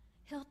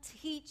 He'll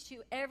teach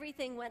you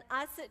everything. When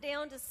I sit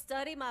down to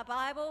study my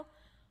Bible,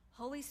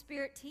 Holy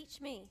Spirit,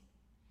 teach me.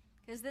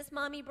 Because this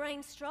mommy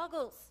brain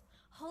struggles.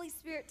 Holy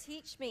Spirit,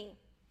 teach me.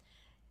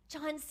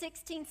 John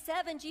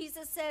 16:7,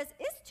 Jesus says,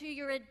 it's to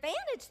your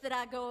advantage that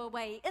I go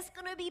away. It's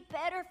going to be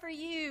better for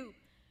you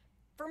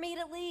for me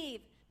to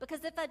leave,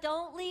 because if I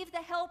don't leave,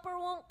 the helper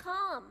won't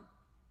come.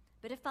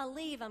 But if I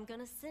leave, I'm going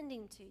to send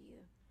him to you.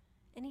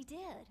 And he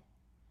did.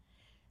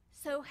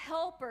 So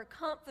helper,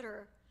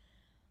 comforter.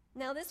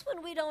 Now this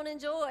one we don't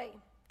enjoy.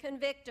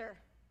 Convictor.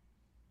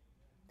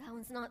 That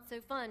one's not so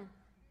fun.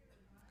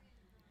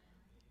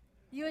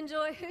 You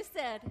enjoy, who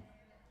said?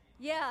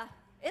 Yeah,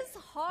 it's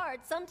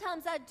hard.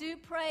 Sometimes I do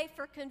pray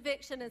for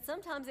conviction, and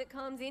sometimes it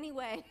comes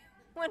anyway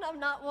when I'm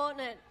not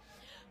wanting it.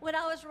 When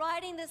I was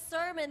writing this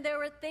sermon, there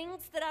were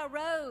things that I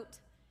wrote,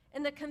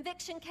 and the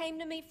conviction came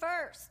to me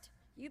first.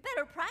 You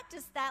better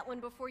practice that one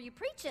before you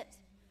preach it.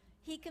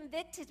 He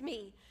convicted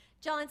me.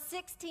 John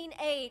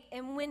 16:8,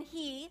 and when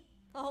he,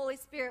 the Holy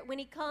Spirit, when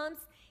he comes,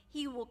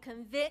 he will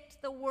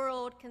convict the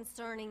world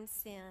concerning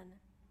sin.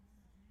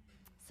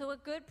 So a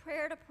good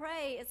prayer to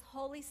pray is,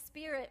 Holy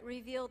Spirit,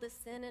 reveal the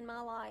sin in my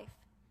life.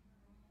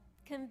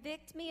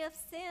 Convict me of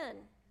sin.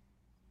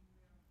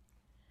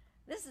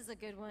 This is a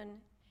good one.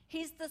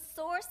 He's the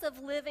source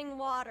of living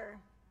water.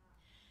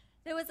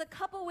 There was a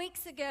couple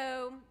weeks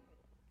ago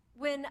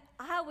when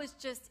I was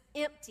just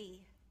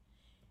empty.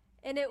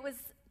 And it was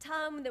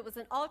time, there was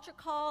an altar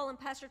call, and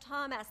Pastor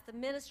Tom asked the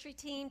ministry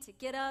team to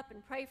get up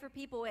and pray for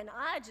people, and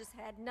I just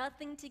had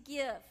nothing to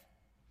give.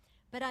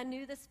 But I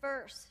knew this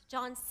verse,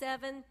 John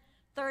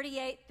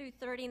 7:38 through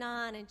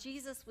 39, and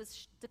Jesus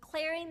was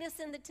declaring this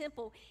in the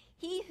temple.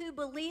 He who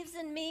believes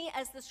in me,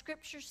 as the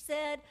scripture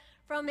said,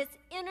 from its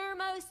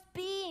innermost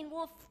being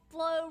will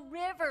flow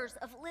rivers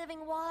of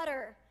living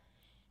water.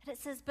 And it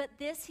says, but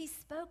this he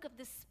spoke of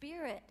the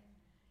Spirit.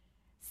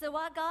 So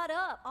I got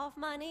up off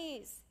my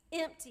knees,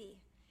 empty,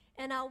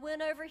 and I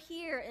went over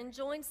here and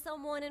joined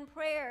someone in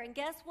prayer, and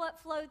guess what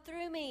flowed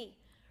through me?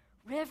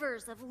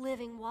 Rivers of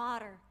living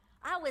water.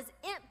 I was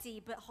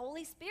empty, but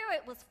Holy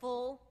Spirit was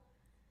full.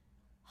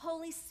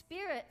 Holy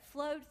Spirit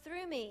flowed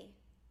through me.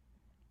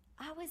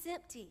 I was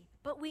empty,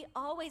 but we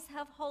always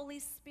have Holy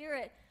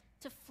Spirit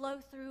to flow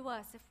through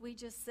us if we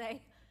just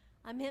say,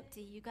 I'm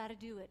empty, you got to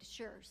do it, it's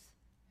yours.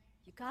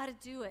 You got to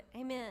do it,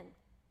 amen.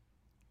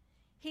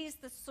 He's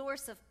the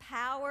source of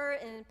power,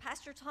 and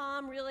Pastor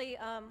Tom really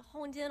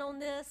honed in on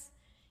this.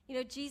 You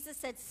know, Jesus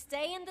said,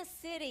 stay in the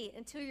city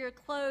until you're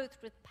clothed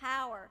with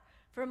power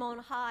from on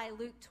high,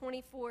 Luke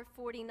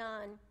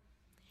 24:49.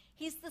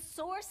 He's the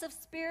source of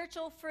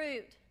spiritual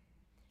fruit.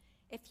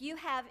 If you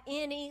have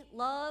any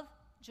love,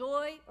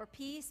 joy, or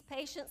peace,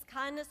 patience,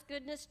 kindness,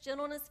 goodness,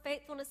 gentleness,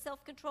 faithfulness,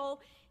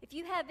 self-control, if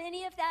you have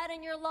any of that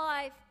in your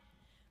life,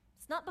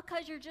 it's not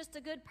because you're just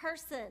a good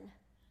person.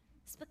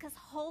 It's because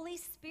Holy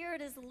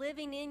Spirit is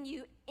living in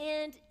you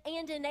and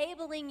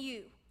enabling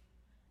you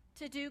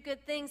to do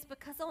good things,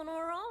 because on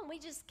our own, we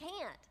just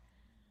can't.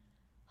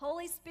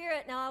 Holy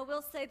Spirit, now I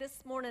will say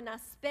this morning,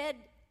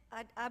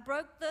 I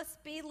broke the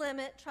speed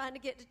limit trying to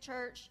get to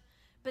church,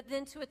 but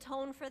then to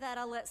atone for that,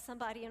 I let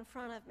somebody in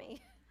front of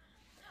me.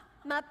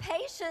 My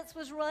patience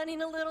was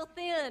running a little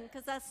thin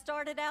because I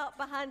started out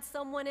behind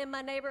someone in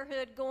my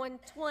neighborhood going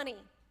 20.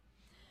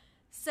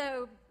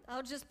 So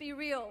I'll just be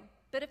real.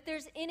 But if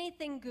there's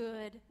anything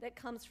good that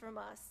comes from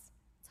us,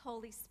 it's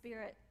Holy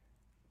Spirit.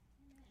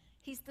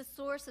 He's the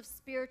source of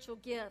spiritual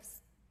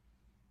gifts.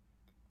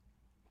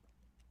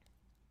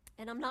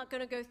 And I'm not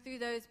going to go through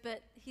those,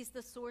 but he's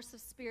the source of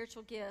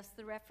spiritual gifts.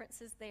 The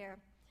reference is there.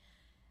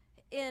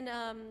 In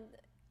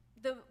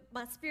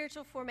my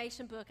spiritual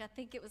formation book, I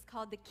think it was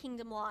called The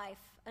Kingdom Life,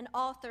 an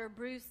author,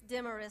 Bruce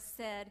Demarest,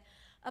 said,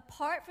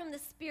 apart from the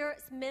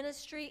Spirit's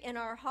ministry in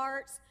our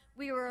hearts,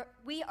 we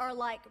are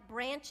like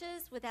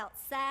branches without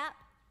sap,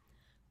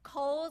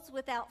 coals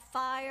without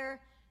fire,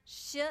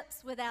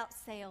 ships without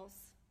sails.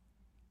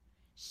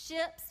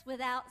 Ships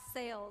without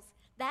sails.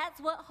 That's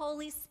what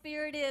Holy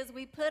Spirit is.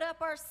 We put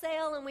up our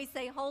sail and we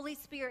say, Holy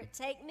Spirit,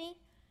 take me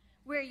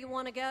where you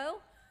want to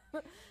go.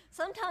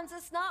 Sometimes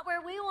it's not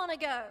where we want to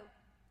go,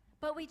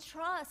 but we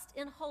trust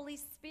in Holy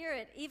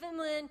Spirit, even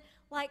when,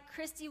 like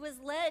Christy was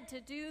led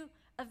to do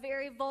a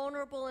very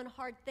vulnerable and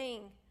hard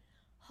thing.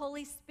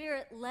 Holy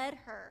Spirit led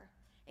her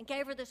and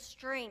gave her the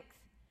strength,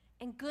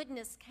 and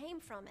goodness came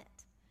from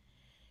it.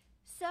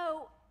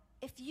 So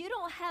if you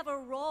don't have a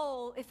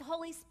role, if the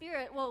Holy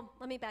Spirit, well,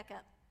 let me back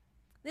up.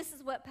 This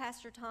is what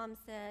Pastor Tom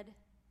said.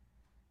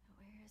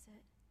 Where is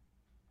it?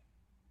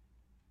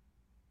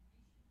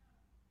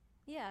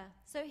 Yeah,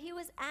 so he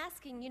was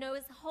asking,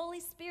 is the Holy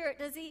Spirit,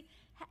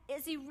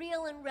 is he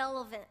real and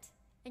relevant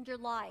in your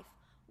life?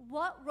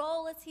 What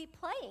role is he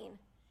playing?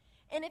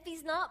 And if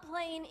he's not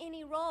playing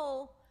any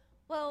role,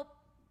 well,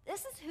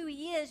 this is who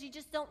he is. You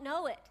just don't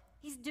know it.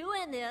 He's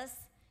doing this.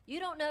 You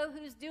don't know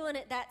who's doing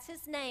it. That's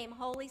his name,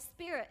 Holy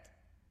Spirit.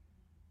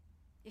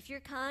 If you're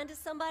kind to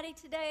somebody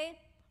today,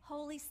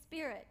 Holy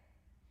Spirit.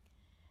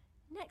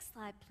 Next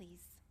slide,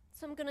 please.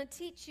 So I'm going to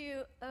teach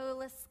you,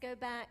 let's go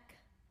back.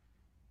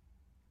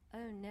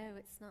 Oh, no,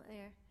 it's not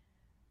there.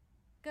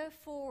 Go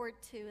forward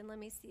 2, and let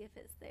me see if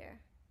it's there.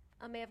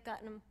 I may have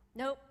gotten them.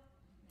 Nope.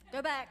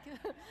 Go back.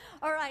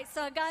 All right,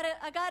 so I got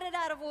it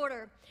out of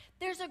order.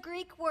 There's a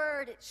Greek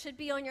word, it should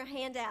be on your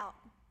handout.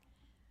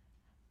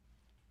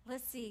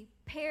 Let's see,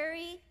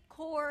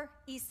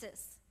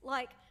 perichoresis,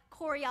 like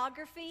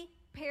choreography,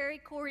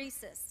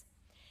 perichoresis.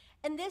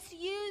 And this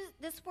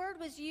word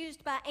was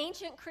used by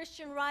ancient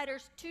Christian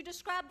writers to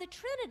describe the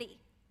Trinity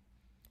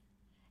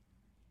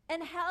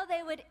and how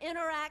they would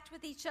interact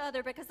with each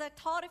other, because I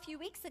taught a few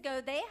weeks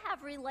ago, they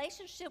have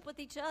relationship with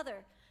each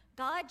other.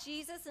 God,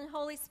 Jesus, and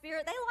Holy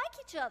Spirit, they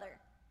like each other.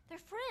 They're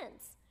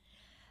friends.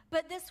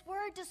 But this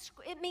word,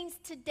 it means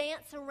to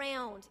dance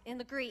around in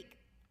the Greek.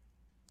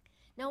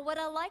 Now, what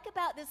I like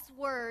about this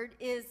word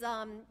is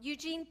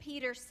Eugene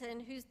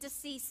Peterson, who's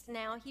deceased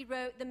now, he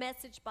wrote the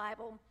Message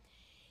Bible.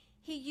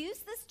 He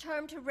used this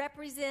term to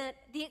represent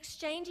the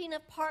exchanging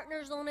of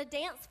partners on a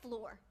dance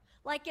floor,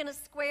 like in a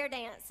square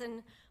dance.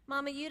 And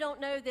Mama, you don't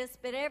know this,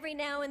 but every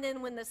now and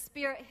then when the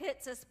Spirit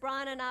hits us,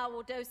 Brian and I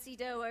will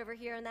do-si-do over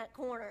here in that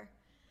corner.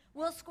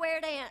 We'll square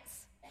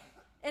dance.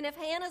 And if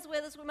Hannah's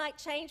with us, we might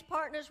change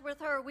partners with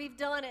her. We've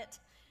done it.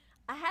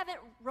 I haven't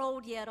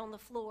rolled yet on the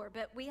floor,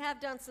 but we have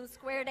done some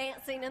square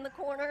dancing in the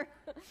corner.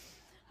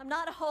 I'm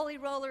not a holy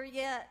roller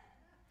yet.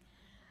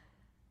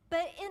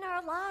 But in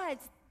our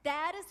lives,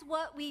 that is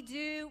what we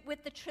do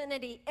with the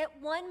Trinity.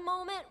 At one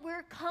moment,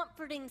 we're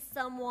comforting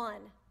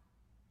someone.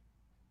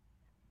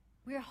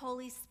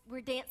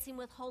 We're dancing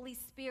with Holy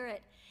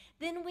Spirit.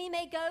 Then we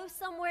may go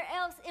somewhere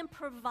else and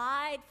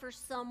provide for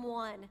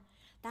someone.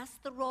 That's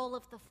the role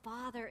of the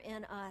Father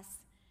in us.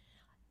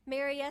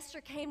 Mary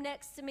Esther came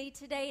next to me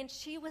today, and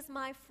she was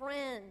my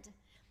friend.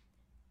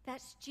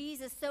 That's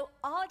Jesus. So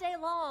all day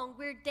long,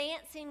 we're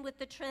dancing with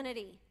the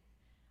Trinity.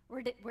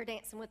 We're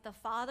dancing with the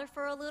Father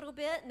for a little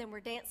bit, and then we're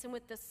dancing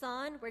with the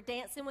Son. We're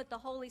dancing with the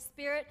Holy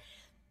Spirit.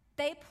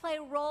 They play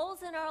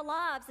roles in our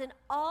lives, and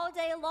all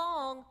day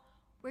long,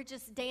 we're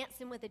just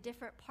dancing with a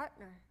different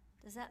partner.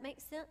 Does that make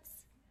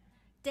sense?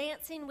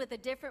 Dancing with a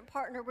different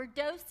partner. We're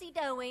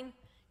do-si-doing,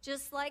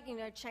 just like,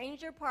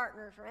 change your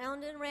partners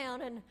round and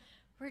round, and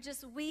we're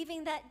just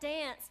weaving that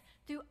dance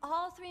through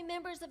all three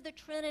members of the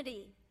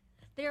Trinity.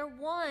 They're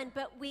one,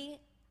 but we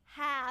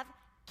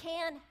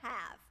can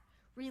have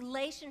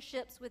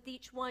relationships with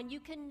each one.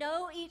 You can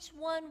know each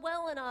one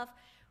well enough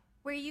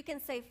where you can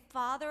say,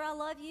 Father, I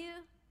love you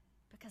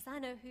because I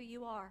know who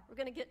you are. We're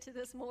going to get to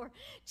this more.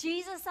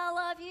 Jesus, I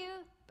love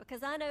you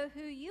because I know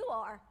who you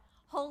are.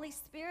 Holy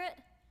Spirit,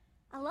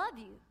 I love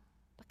you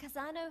because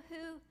I know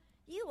who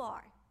you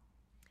are.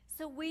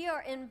 So we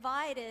are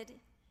invited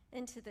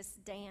into this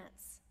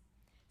dance.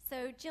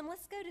 So, Jim,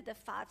 let's go to the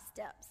 5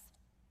 steps.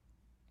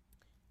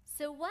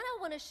 So what I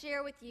want to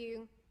share with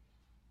you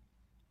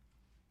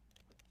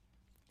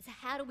is,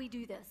 how do we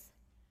do this?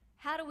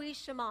 How do we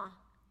Shema?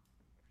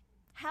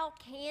 How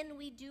can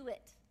we do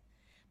it?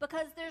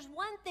 Because there's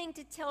one thing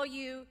to tell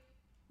you,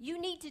 you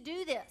need to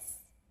do this.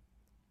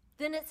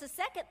 Then it's a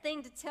second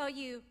thing to tell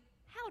you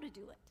how to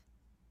do it.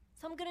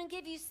 So I'm going to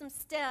give you some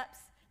steps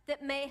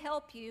that may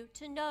help you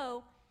to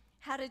know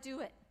how to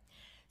do it.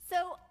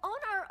 So on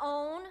our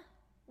own,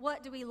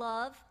 what do we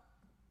love?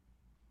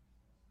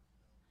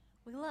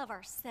 We love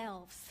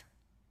ourselves.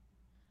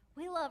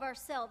 We love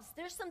ourselves.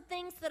 There's some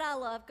things that I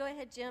love. Go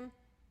ahead, Jim.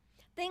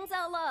 Things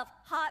I love: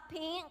 hot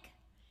pink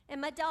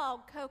and my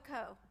dog,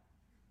 Coco.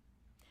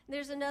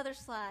 There's another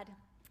slide.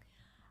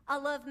 I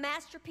love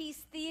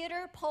Masterpiece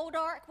Theater.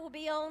 Poldark will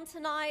be on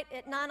tonight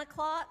at 9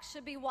 o'clock.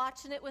 Should be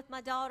watching it with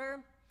my daughter.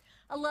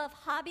 I love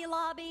Hobby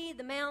Lobby,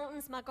 the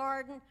mountains, my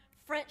garden.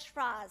 French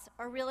fries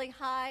are really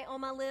high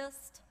on my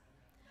list.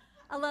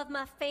 I love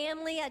my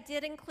family. I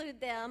did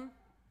include them.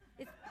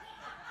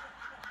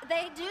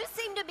 They do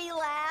seem to be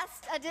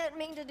last. I didn't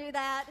mean to do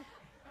that.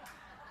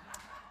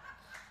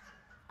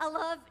 I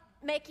love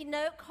making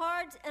note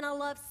cards, and I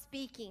love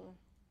speaking.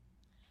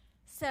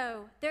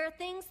 So there are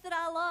things that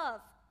I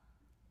love.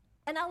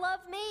 And I love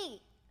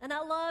me. And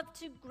I love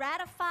to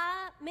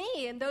gratify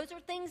me. And those are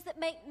things that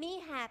make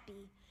me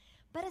happy.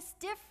 But it's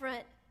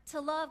different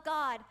to love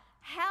God.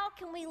 How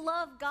can we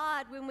love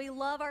God when we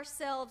love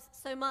ourselves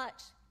so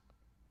much?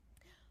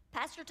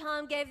 Pastor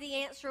Tom gave the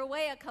answer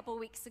away a couple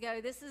weeks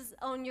ago. This is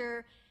on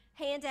your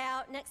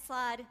handout. Next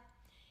slide.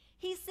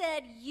 He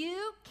said,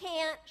 you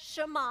can't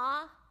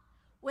Shema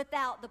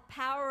without the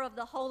power of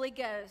the Holy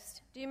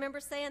Ghost. Do you remember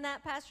saying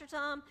that, Pastor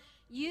Tom?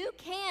 You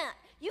can't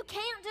do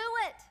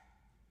it.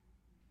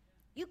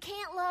 You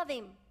can't love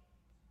him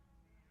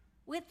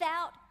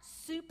without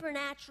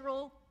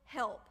supernatural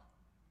help.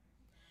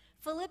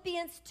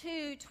 Philippians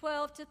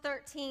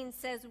 2:12-13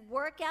 says,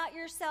 work out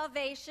your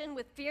salvation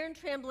with fear and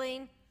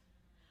trembling,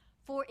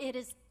 for it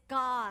is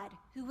God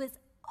who is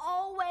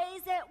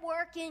always at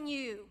work in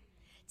you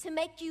to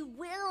make you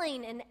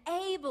willing and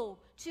able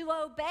to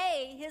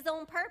obey his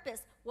own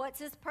purpose. What's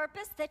his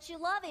purpose? That you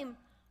love him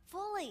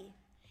fully.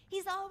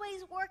 He's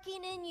always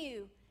working in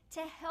you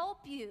to help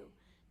you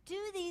do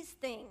these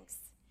things.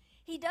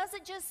 He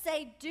doesn't just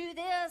say, do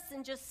this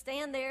and just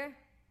stand there.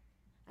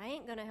 I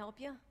ain't going to help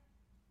you.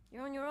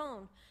 You're on your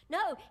own.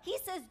 No, he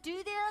says, do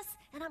this,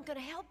 and I'm going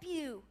to help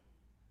you.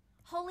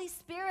 Holy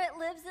Spirit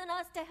lives in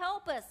us to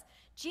help us.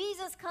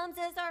 Jesus comes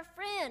as our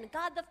friend.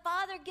 God the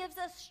Father gives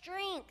us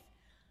strength.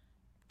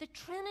 The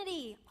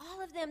Trinity, all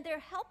of them, they're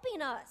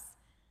helping us.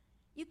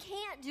 You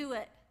can't do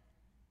it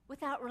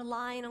without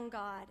relying on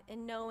God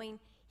and knowing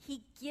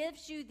He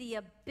gives you the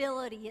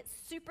ability. It's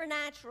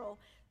supernatural.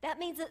 That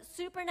means that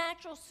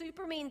supernatural,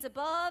 super means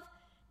above.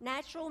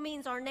 Natural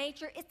means our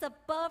nature. It's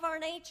above our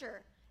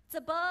nature. It's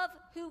above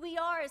who we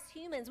are as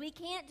humans. We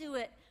can't do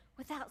it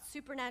without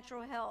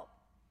supernatural help.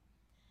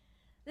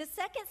 The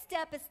second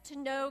step is to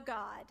know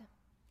God.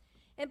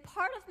 And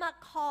part of my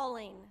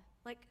calling,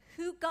 like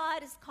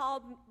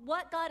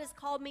what God has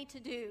called me to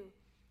do,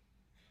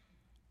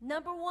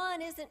 number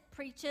one isn't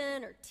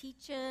preaching or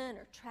teaching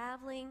or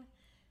traveling.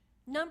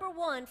 Number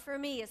one for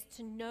me is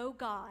to know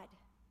God.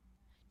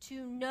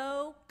 To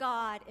know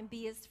God and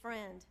be His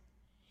friend.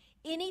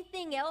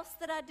 Anything else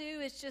that I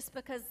do is just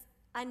because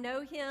I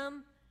know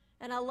Him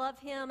and I love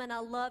Him and I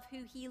love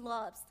who He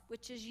loves,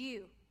 which is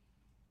you.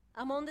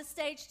 I'm on the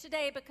stage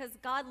today because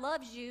God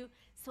loves you,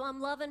 so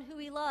I'm loving who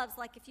He loves.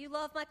 Like if you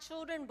love my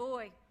children,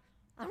 boy,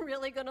 I'm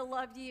really going to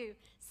love you.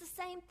 It's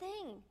the same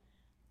thing.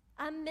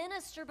 I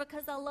minister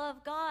because I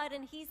love God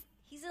and He's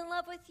in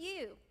love with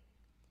you.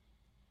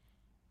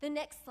 The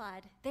next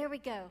slide. There we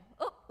go.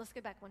 Oh, let's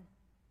go back one.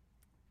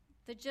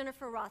 The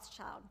Jennifer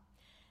Rothschild.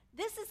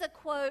 This is a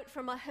quote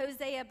from a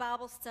Hosea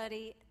Bible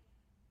study,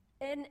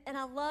 and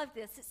I love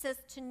this. It says,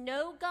 to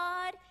know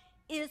God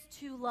is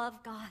to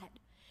love God.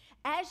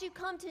 As you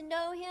come to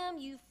know Him,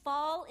 you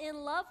fall in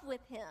love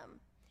with Him.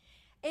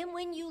 And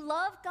when you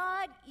love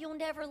God, you'll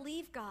never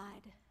leave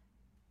God.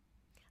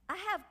 I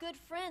have good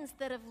friends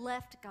that have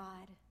left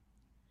God.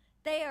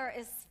 They are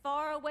as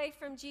far away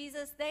from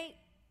Jesus. They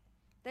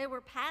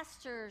were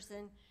pastors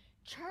and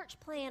church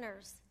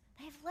planners.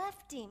 They've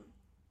left Him.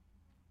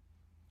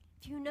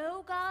 If you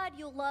know God,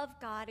 you'll love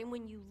God. And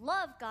when you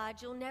love God,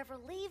 you'll never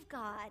leave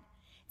God.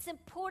 It's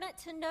important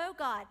to know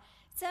God.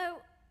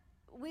 So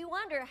we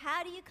wonder,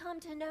 how do you come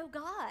to know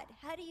God?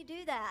 How do you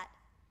do that?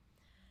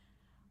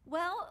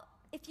 Well,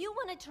 if you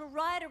wanted to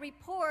write a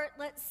report,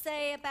 let's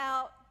say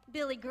about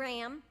Billy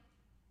Graham,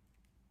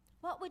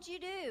 what would you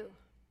do?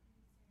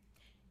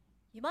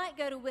 You might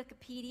go to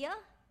Wikipedia,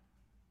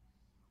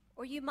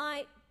 or you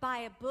might buy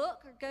a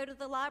book or go to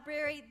the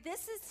library.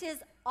 This is his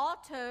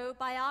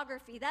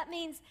autobiography. That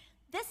means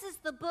this is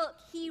the book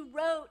he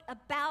wrote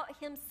about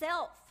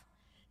himself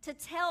to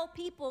tell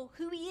people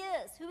who he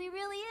is, who he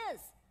really is.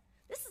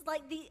 This is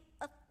like the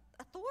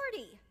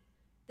authority.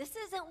 This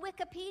isn't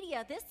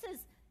Wikipedia. This is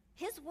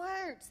his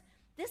words.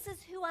 This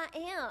is who I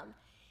am.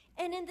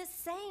 And in the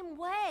same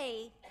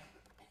way,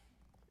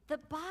 the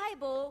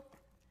Bible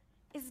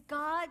is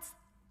God's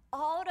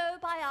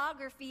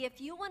autobiography.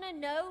 If you want to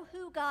know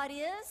who God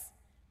is,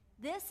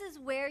 this is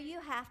where you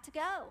have to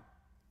go.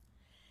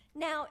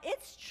 Now,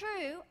 it's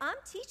true, I'm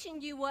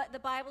teaching you what the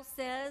Bible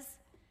says,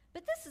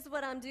 but this is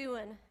what I'm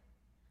doing.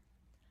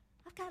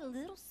 I've got a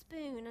little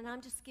spoon, and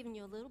I'm just giving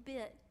you a little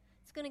bit.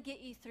 It's going to get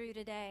you through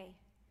today.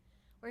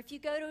 Or if you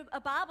go to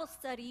a Bible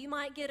study, you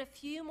might get a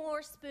few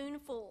more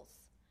spoonfuls.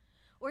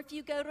 Or if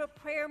you go to a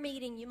prayer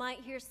meeting, you might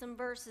hear some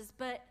verses.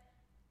 But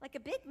like a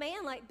big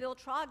man like Bill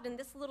Trogdon,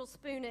 this little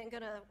spoon ain't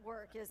going to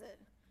work, is it?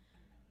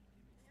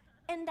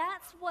 And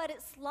that's what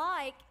it's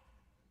like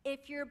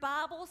if your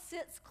Bible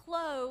sits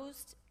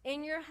closed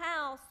in your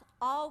house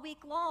all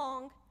week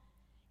long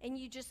and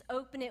you just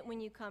open it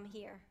when you come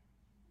here.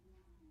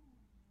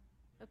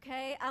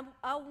 Okay,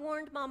 I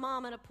warned my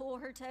mama to pull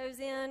her toes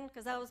in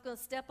because I was going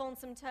to step on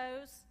some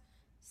toes.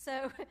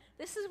 So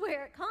this is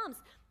where it comes.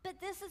 But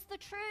this is the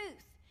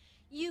truth.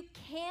 You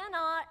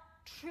cannot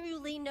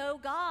truly know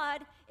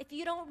God if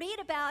you don't read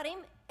about Him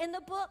in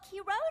the book He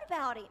wrote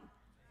about Him.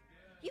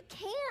 You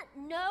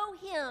can't know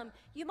Him.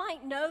 You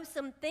might know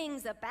some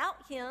things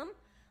about Him.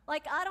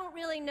 Like, I don't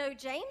really know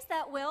James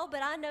that well,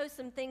 but I know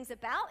some things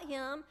about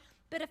him.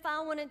 But if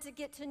I wanted to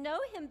get to know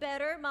him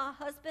better, my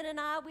husband and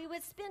I, we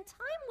would spend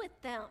time with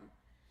them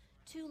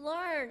to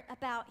learn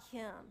about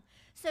him.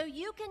 So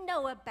you can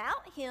know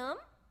about him,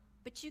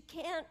 but you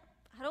can't,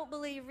 I don't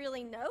believe,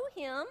 really know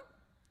him.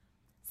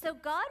 So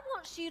God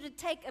wants you to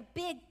take a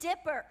big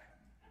dipper.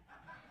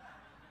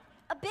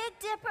 A big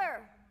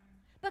dipper.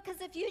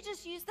 Because if you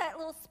just use that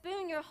little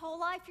spoon your whole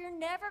life, you're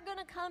never going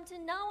to come to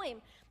know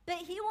him. But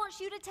he wants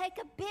you to take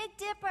a big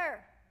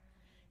dipper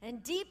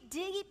and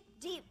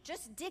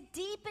just dig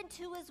deep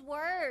into his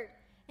word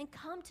and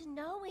come to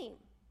know him.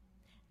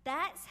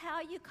 That's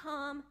how you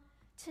come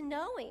to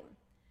know him.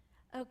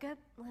 Oh,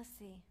 let's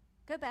see.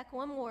 Go back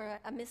one more.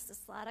 I missed a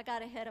slide. I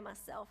got ahead of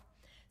myself.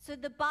 So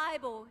the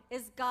Bible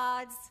is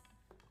God's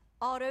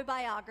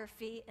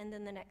autobiography. And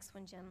then the next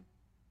one, Jim.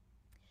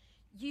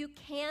 You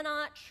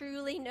cannot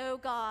truly know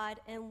God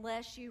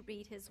unless you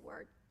read his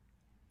word.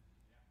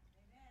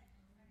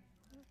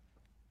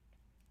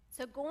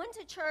 So going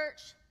to church,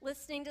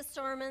 listening to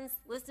sermons,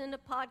 listening to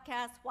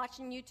podcasts,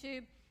 watching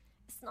YouTube,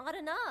 it's not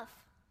enough.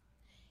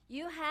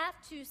 You have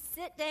to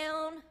sit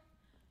down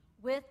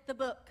with the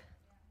book.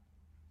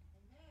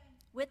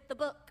 With the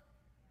book.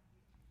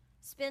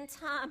 Spend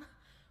time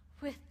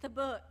with the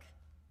book.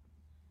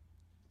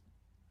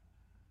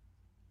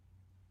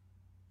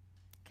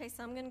 Okay,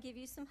 so I'm going to give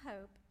you some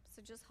hope.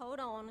 So just hold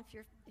on if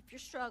you're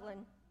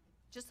struggling.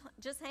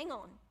 Just hang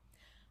on.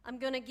 I'm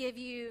going to give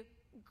you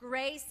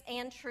grace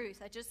and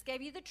truth. I just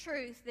gave you the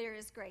truth. There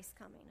is grace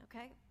coming,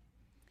 okay?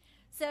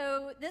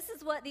 So this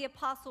is what the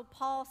Apostle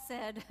Paul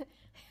said.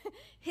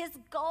 His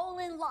goal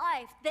in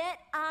life, that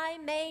I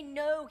may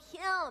know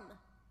him.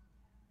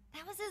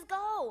 That was his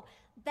goal,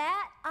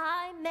 that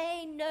I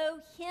may know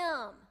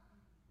him.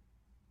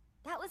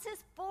 That was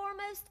his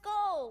foremost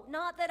goal.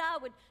 Not that I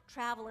would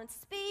travel and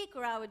speak,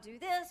 or I would do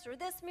this or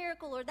this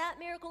miracle or that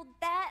miracle,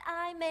 that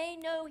I may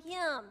know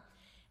him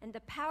and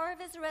the power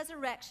of his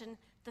resurrection,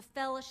 the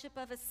fellowship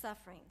of his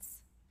sufferings.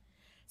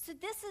 So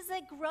this is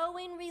a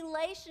growing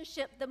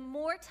relationship. The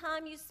more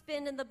time you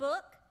spend in the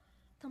book,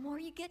 the more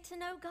you get to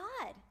know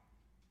God.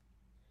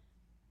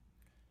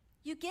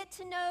 You get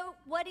to know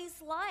what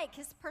he's like,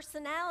 his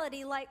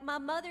personality. Like my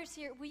mother's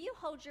here. Will you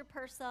hold your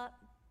purse up?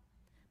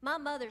 My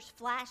mother's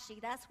flashy.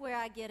 That's where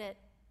I get it.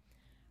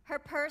 Her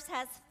purse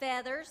has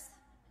feathers.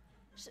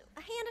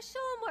 Hannah, show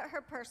them what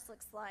her purse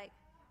looks like.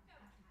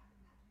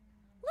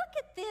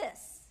 Look at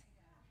this.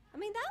 I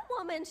mean, that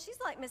woman, she's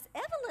like Miss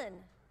Evelyn.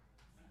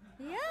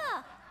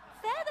 Yeah,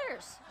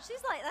 feathers.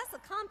 She's like, that's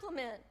a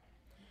compliment.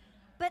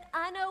 But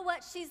I know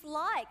what she's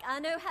like. I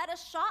know how to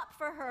shop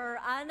for her.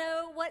 I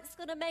know what's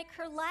going to make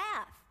her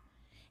laugh.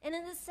 And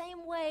in the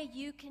same way,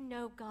 you can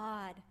know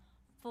God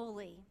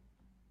fully.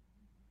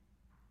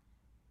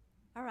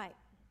 All right.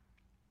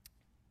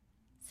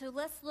 So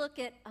let's look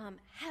at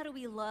how do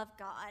we love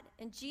God.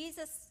 And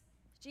Jesus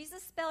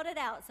spelled it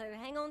out, so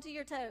hang on to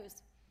your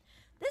toes.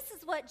 This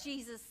is what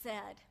Jesus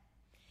said.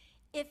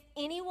 If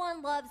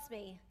anyone loves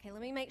me, okay,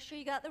 let me make sure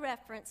you got the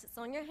reference. It's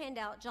on your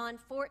handout, John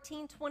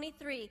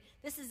 14:23.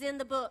 This is in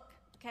the book,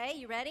 okay?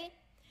 You ready?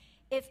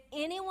 If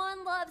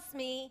anyone loves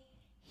me,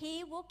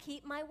 he will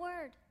keep my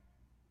word.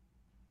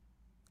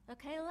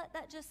 Okay, let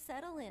that just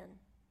settle in.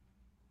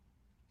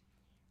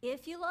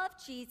 If you love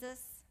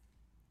Jesus,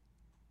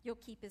 you'll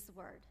keep his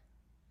word.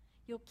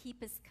 You'll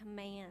keep his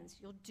commands.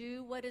 You'll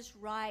do what is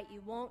right.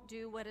 You won't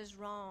do what is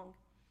wrong.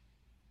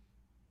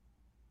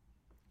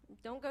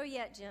 Don't go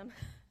yet, Jim.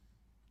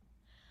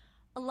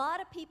 A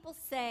lot of people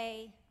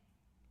say,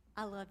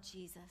 I love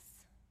Jesus.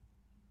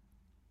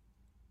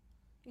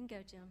 You can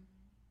go, Jim.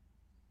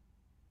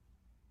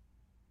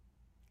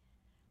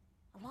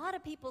 A lot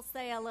of people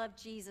say, I love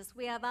Jesus.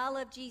 We have I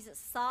love Jesus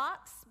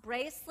socks,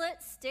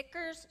 bracelets,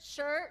 stickers,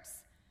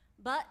 shirts,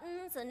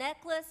 buttons, a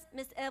necklace.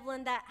 Miss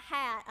Evelyn, that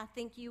hat I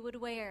think you would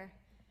wear.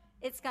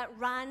 It's got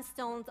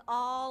rhinestones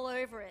all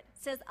over it.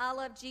 It says, I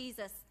love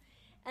Jesus.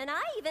 And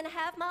I even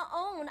have my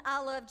own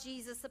I love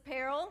Jesus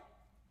apparel.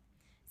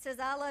 It says,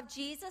 I love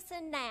Jesus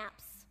and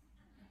naps.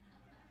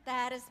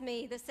 That is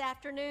me. This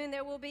afternoon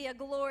there will be a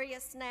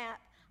glorious nap.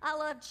 I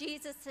love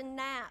Jesus and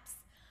naps.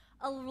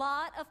 A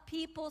lot of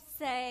people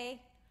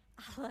say,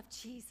 I love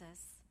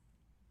Jesus.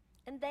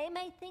 And they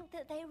may think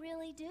that they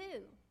really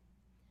do.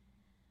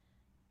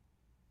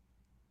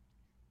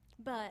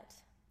 But,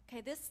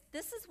 okay, this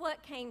is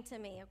what came to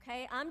me,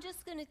 okay? I'm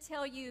just going to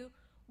tell you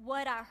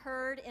what I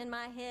heard in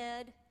my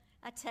head.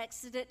 I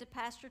texted it to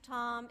Pastor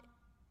Tom.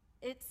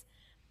 It's,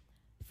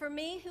 for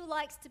me, who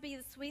likes to be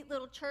the sweet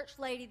little church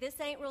lady,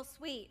 this ain't real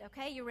sweet,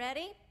 okay? You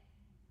ready?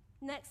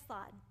 Next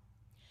slide.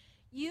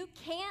 You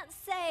can't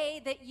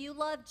say that you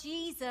love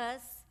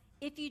Jesus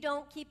if you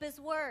don't keep his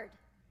word.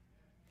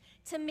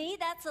 To me,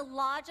 that's a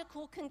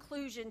logical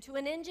conclusion. To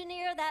an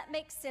engineer, that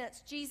makes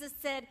sense. Jesus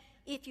said,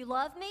 if you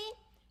love me,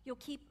 you'll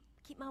keep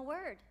my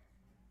word.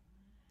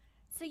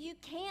 So you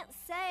can't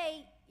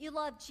say you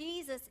love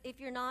Jesus if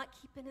you're not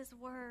keeping his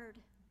word.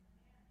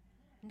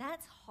 And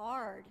that's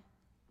hard.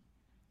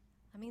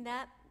 I mean,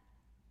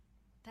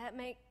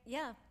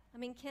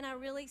 can I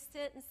really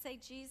sit and say,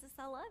 Jesus,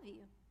 I love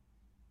you,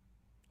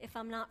 if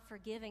I'm not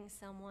forgiving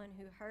someone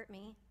who hurt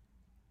me?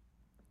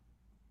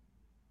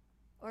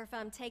 Or if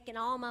I'm taking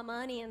all my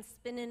money and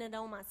spending it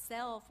on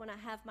myself when I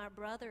have my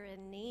brother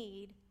in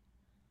need?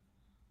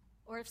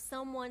 Or if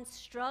someone's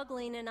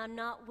struggling and I'm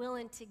not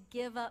willing to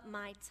give up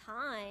my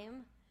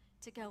time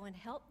to go and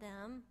help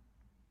them?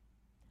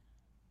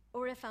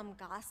 Or if I'm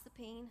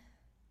gossiping?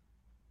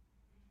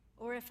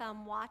 Or if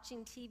I'm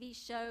watching TV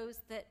shows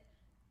that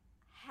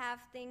have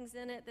things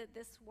in it that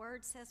this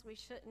word says we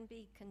shouldn't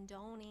be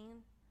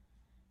condoning?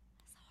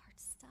 That's hard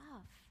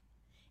stuff.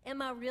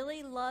 Am I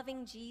really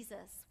loving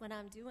Jesus when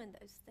I'm doing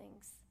those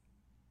things?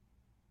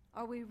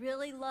 Are we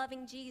really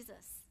loving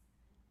Jesus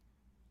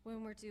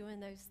when we're doing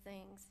those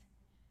things?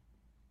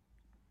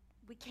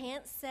 We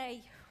can't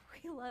say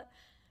we love.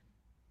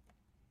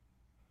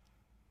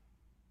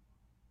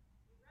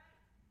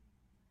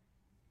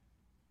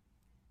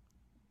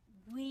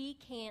 We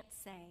can't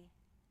say.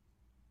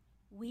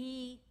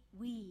 We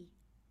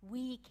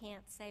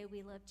can't say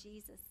we love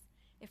Jesus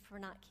if we're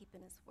not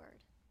keeping his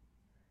word.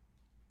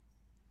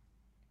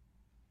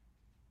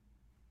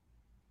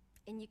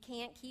 And you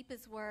can't keep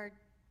his word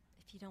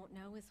if you don't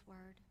know his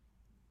word.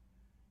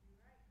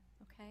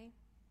 Okay?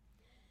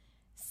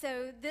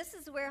 So this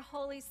is where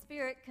Holy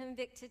Spirit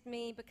convicted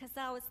me, because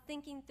I was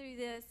thinking through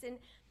this, and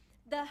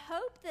The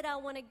hope that I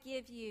want to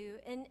give you,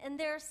 and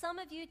there are some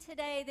of you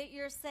today that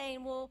you're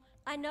saying, well,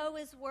 I know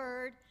his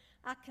word.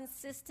 I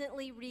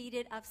consistently read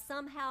it. I've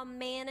somehow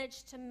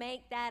managed to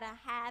make that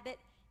a habit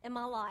in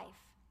my life.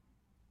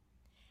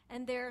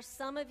 And there are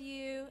some of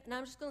you, and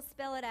I'm just going to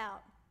spell it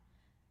out,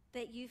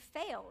 that you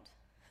failed.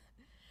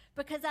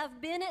 Because I've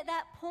been at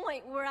that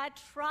point where I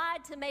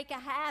tried to make a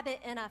habit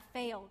and I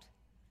failed.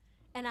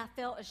 And I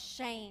felt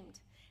ashamed.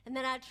 And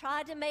then I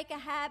tried to make a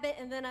habit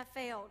and then I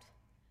failed.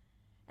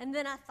 And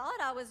then I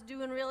thought I was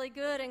doing really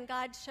good, and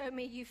God showed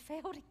me you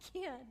failed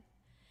again.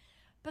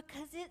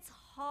 Because it's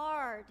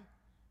hard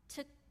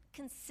to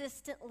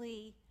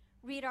consistently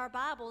read our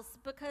Bibles,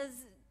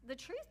 because the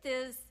truth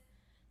is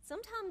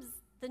sometimes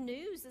the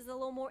news is a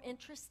little more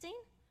interesting,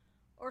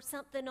 or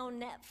something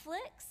on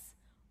Netflix,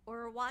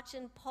 or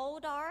watching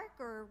Poldark,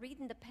 or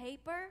reading the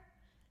paper,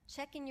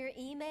 checking your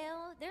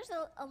email. There's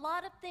a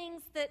lot of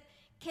things that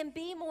can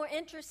be more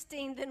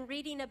interesting than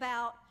reading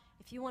about,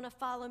 if you want to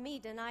follow me,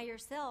 deny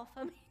yourself.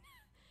 I mean,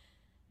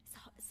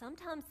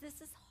 sometimes this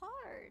is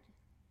hard.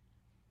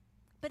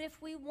 But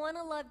if we want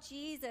to love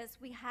Jesus,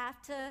 we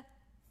have to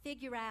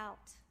figure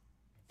out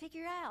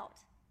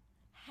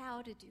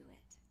how to do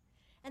it.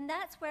 And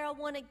that's where I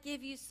want to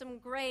give you some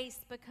grace,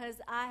 because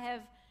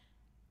I've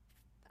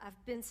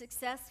been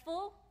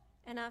successful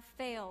and I've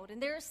failed.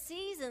 And there are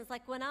seasons,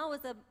 like when I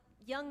was a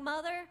young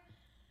mother,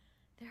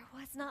 there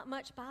was not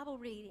much Bible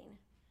reading.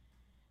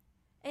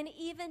 And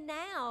even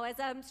now, as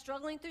I'm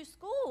struggling through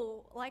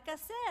school, like I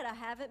said, I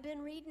haven't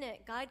been reading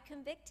it. God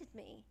convicted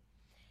me.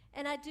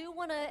 And I do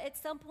want to, at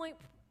some point,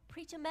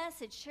 preach a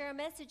message, share a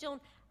message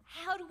on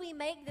how do we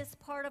make this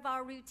part of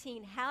our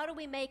routine? How do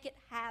we make it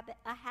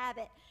a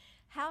habit?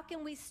 How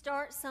can we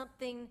start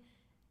something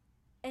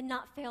and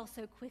not fail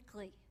so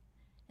quickly?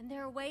 And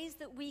there are ways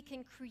that we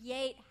can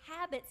create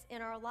habits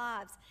in our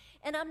lives.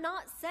 And I'm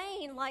not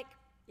saying, like,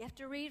 you have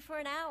to read for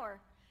an hour.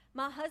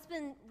 My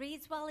husband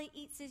reads while he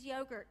eats his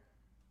yogurt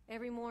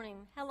every morning.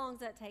 How long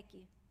does that take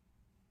you?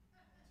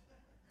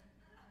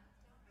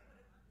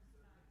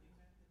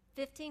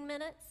 15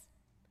 minutes?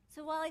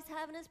 So while he's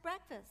having his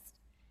breakfast,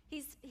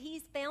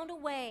 he's found a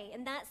way,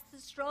 and that's the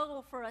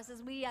struggle for us,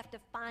 is we have to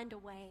find a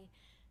way.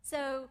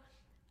 So,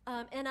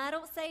 and I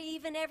don't say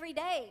even every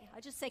day. I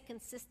just say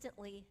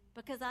consistently,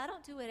 because I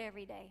don't do it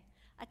every day.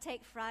 I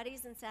take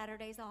Fridays and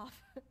Saturdays off.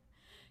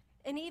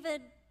 And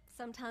even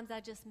sometimes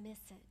I just miss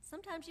it.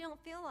 Sometimes you don't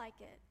feel like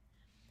it.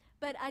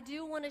 But I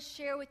do want to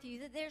share with you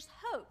that there's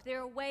hope. There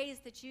are ways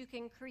that you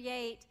can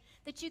create,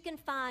 that you can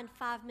find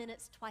 5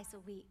 minutes twice a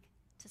week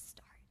to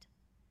start.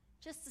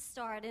 Just to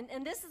start.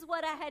 And this is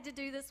what I had to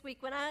do this week.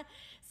 When I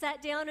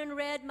sat down and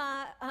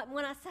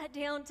when I sat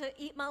down to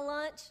eat my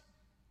lunch,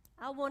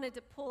 I wanted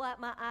to pull out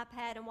my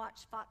iPad and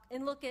watch Fox,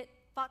 and look at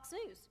Fox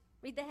News,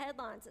 read the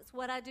headlines. It's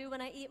what I do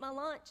when I eat my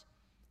lunch.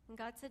 And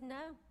God said,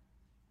 no,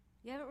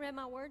 you haven't read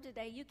my word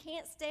today. You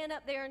can't stand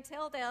up there and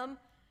tell them,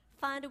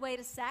 find a way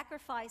to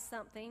sacrifice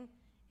something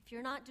if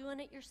you're not doing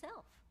it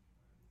yourself.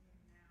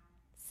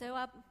 So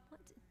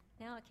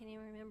now I can't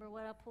even remember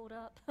what I pulled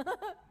up.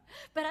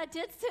 But I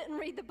did sit and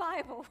read the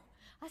Bible.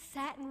 I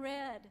sat and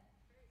read.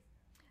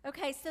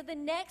 Okay, so the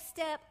next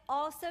step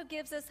also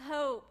gives us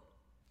hope.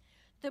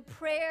 The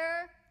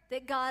prayer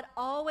that God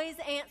always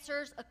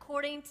answers,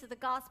 according to the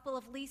Gospel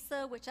of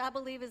Lisa, which I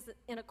believe is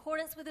in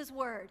accordance with his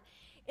word,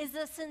 is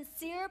a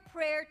sincere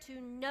prayer to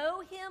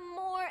know him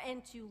more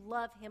and to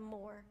love him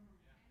more.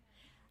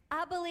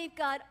 I believe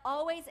God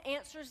always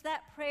answers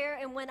that prayer,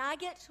 and when I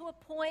get to a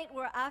point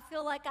where I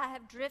feel like I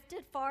have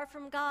drifted far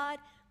from God,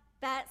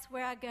 that's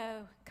where I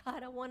go.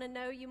 God, I want to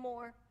know you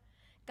more.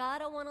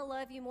 God, I want to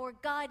love you more.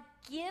 God,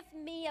 give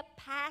me a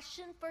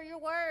passion for your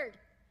word.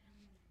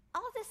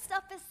 All this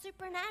stuff is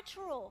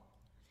supernatural.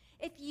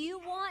 If you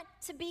want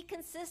to be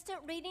consistent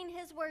reading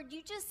his word,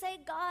 you just say,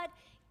 God,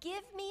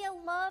 give me a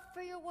love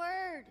for your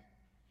word.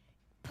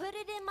 Put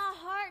it in my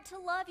heart to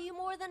love you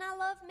more than I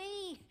love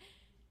me.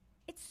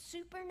 It's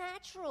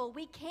supernatural.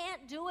 We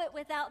can't do it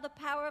without the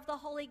power of the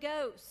Holy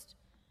Ghost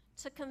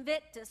to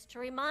convict us, to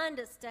remind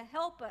us, to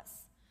help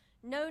us.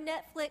 No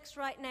Netflix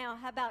right now.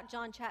 How about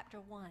John chapter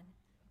 1?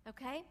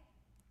 Okay?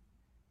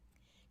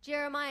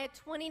 Jeremiah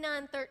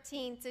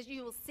 29:13 says,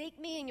 you will seek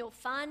me and you'll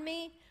find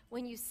me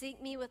when you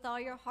seek me with all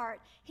your heart.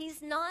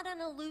 He's not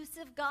an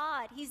elusive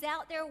God. He's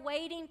out there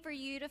waiting for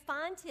you to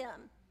find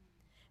him.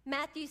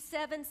 Matthew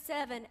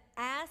 7:7,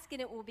 ask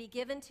and it will be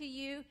given to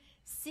you.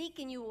 Seek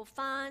and you will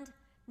find.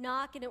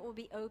 Knock and it will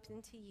be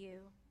open to you.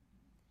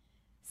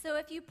 So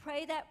if you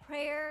pray that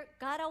prayer,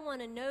 God, I want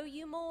to know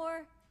you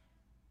more,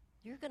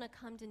 you're going to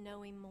come to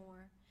know him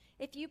more.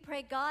 If you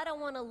pray, God, I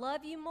want to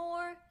love you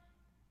more,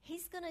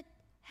 he's going to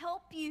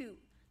help you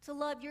to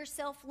love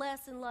yourself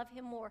less and love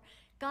him more.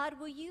 God,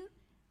 will you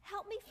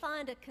help me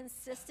find a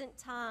consistent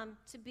time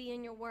to be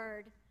in your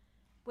word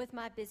with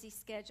my busy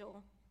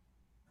schedule?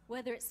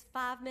 Whether it's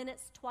 5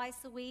 minutes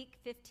twice a week,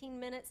 15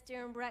 minutes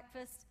during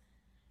breakfast,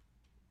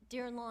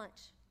 during lunch,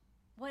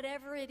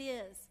 whatever it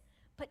is.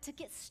 But to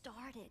get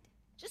started,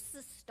 just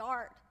to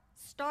start.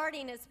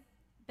 Starting is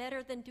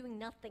better than doing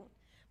nothing,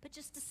 but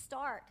just to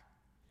start.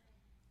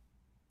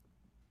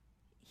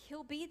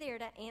 He'll be there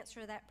to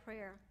answer that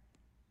prayer.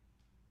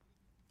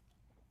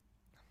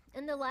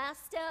 And the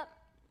last step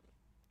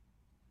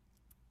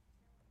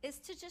is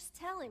to just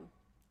tell him.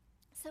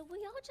 So will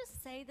y'all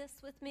just say this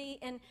with me?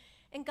 And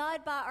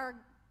God,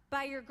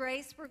 by your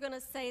grace, we're going to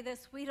say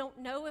this. We don't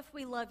know if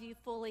we love you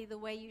fully the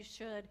way you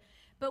should,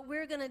 but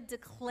we're going to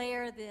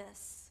declare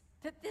this,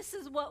 that this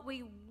is what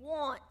we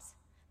want.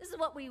 This is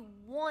what we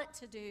want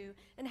to do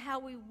and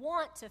how we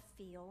want to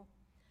feel.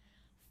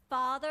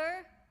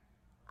 Father,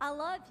 I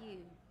love you.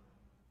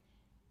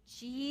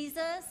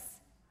 Jesus,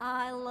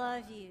 I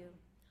love you.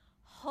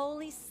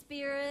 Holy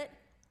Spirit,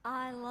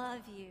 I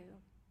love you.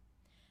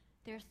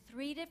 There are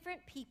 3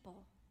 different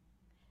people.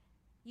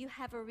 You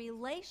have a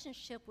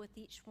relationship with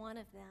each one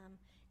of them,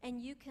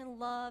 and you can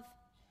love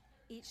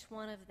each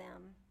one of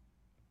them.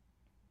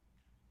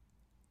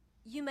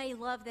 You may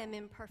love them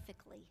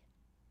imperfectly.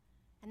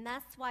 And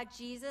that's why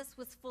Jesus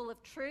was full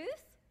of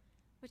truth,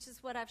 which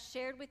is what I've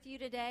shared with you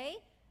today,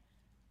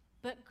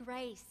 but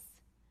grace.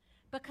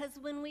 Because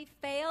when we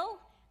fail,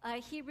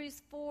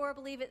 Hebrews 4, I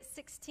believe it's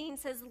 16,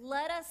 says,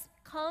 let us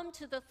come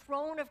to the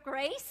throne of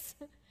grace.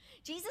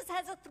 Jesus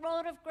has a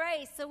throne of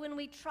grace, so when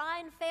we try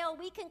and fail,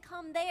 we can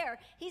come there.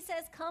 He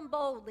says, come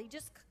boldly.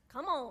 Just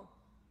come on.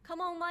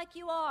 Come on like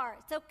you are.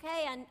 It's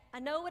okay. I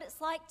know what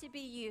it's like to be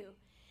you.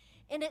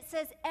 And it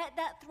says, at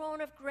that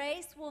throne of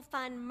grace, we'll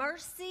find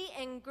mercy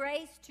and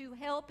grace to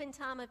help in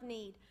time of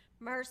need.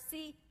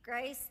 Mercy,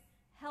 grace,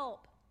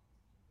 help.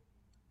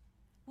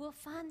 We'll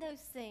find those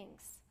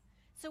things.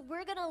 So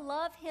we're going to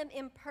love him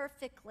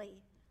imperfectly.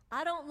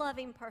 I don't love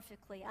him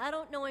perfectly. I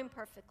don't know him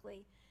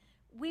perfectly.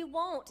 We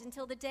won't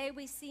until the day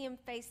we see him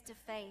face to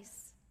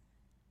face.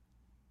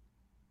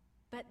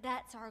 But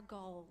that's our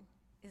goal,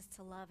 is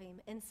to love him.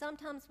 And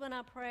sometimes when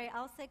I pray,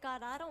 I'll say,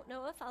 God, I don't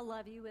know if I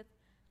love you with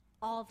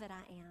all that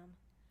I am,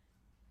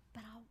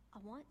 but I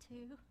want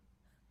to.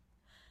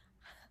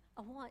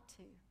 I want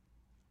to.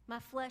 My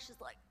flesh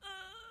is like,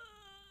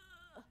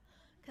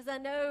 because I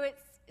know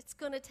it's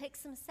going to take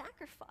some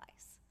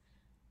sacrifice.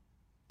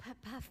 But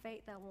by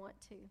faith, I want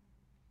to.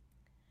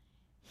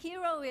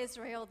 Hear, O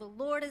Israel, the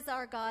Lord is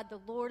our God, the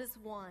Lord is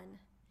one.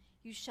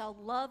 You shall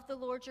love the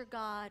Lord your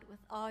God with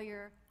all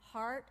your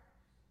heart,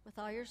 with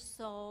all your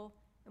soul,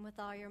 and with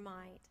all your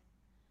might.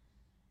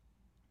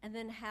 And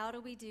then how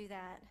do we do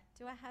that?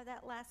 Do I have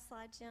that last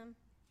slide, Jim?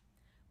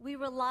 We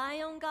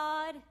rely on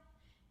God.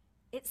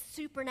 It's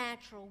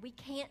supernatural. We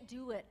can't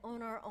do it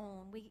on our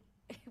own. We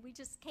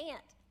just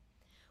can't.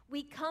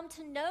 We come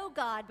to know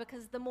God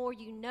because the more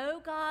you know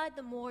God,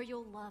 the more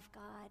you'll love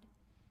God.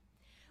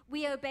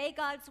 We obey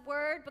God's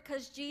word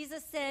because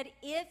Jesus said,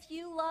 if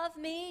you love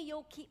me,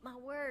 you'll keep my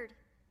word.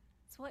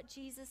 That's what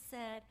Jesus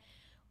said.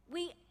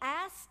 We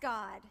ask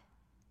God.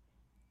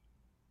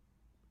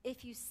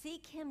 If you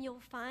seek him, you'll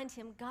find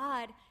him.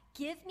 God,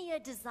 give me a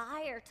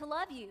desire to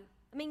love you.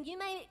 I mean, you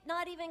may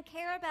not even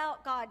care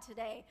about God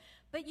today,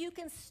 but you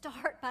can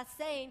start by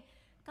saying,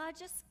 God,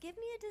 just give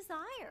me a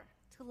desire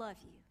to love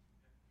you.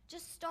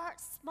 Just start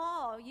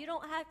small. You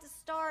don't have to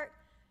start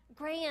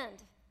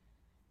grand.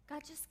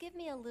 God, just give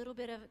me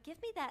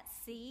give me that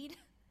seed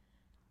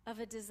of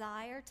a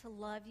desire to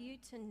love you,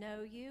 to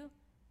know you,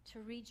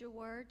 to read your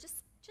word.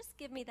 Just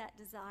give me that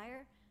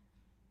desire.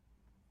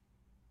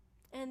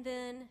 And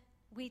then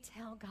we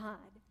tell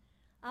God.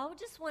 I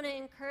just want to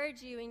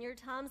encourage you in your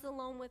times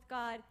alone with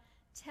God,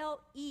 tell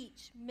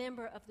each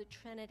member of the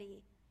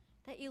Trinity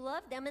that you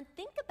love them and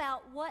think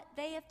about what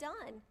they have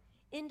done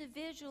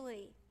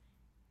individually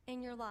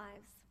in your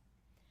lives.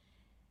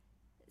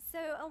 So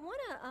I want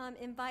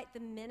to invite the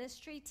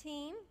ministry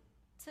team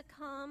to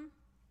come.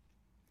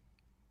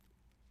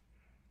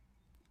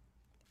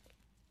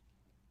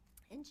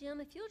 And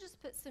Jim, if you'll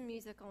just put some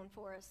music on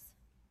for us.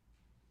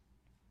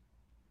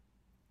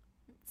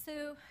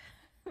 So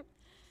this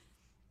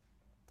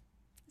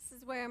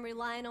is where I'm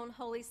relying on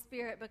Holy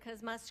Spirit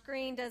because my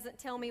screen doesn't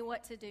tell me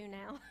what to do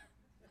now.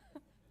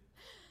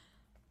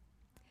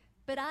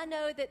 But I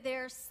know that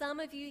there are some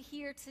of you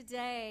here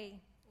today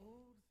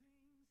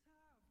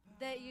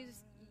that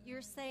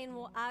you're saying,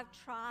 well, I've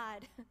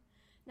tried and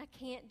I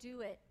can't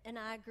do it. And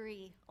I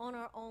agree. On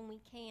our own, we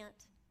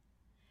can't.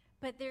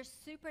 But there's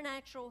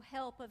supernatural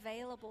help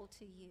available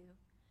to you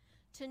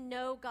to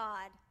know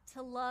God,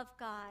 to love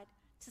God,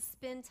 to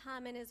spend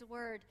time in his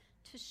word,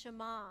 to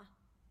Shema.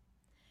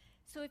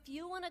 So if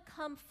you want to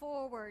come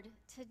forward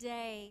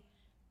today,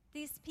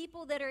 these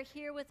people that are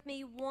here with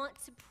me want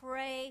to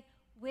pray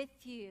with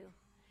you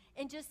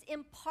and just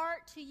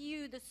impart to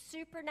you the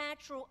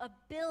supernatural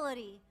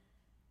ability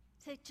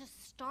to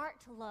just start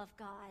to love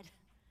God,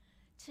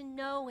 to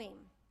know him,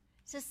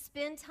 to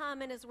spend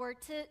time in his word,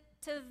 to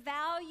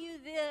value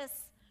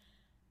this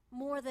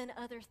more than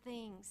other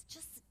things.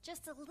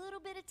 Just a little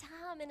bit of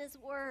time in his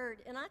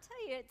word. And I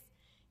tell you,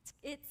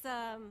 it's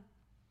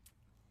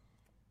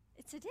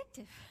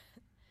addictive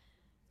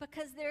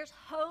because there's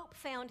hope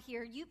found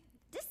here.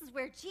 This is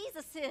where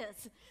Jesus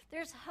is.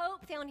 There's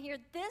hope found here.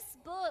 This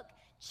book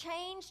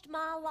changed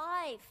my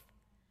life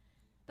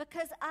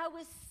because I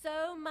was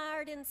so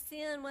mired in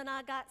sin when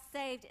I got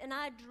saved, and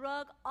I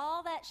drug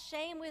all that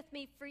shame with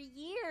me for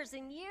years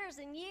and years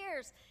and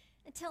years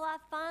until I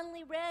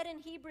finally read in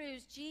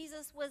Hebrews,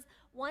 Jesus was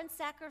one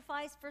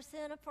sacrifice for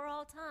sin for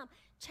all time.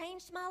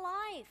 Changed my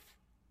life.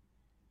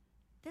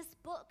 This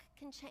book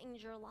can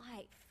change your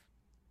life.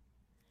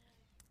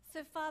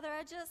 So, Father,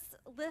 I just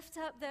lift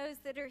up those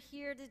that are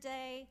here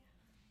today.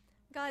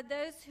 God,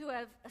 those who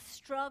have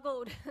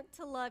struggled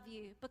to love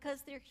you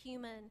because they're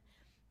human.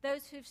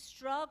 Those who've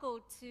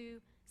struggled to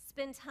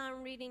spend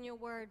time reading your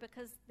word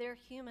because they're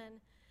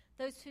human.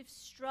 Those who've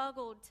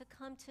struggled to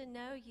come to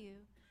know you.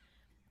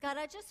 God,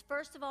 I just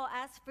first of all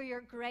ask for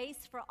your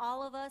grace for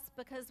all of us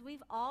because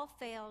we've all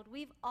failed.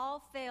 We've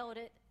all failed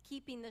at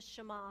keeping the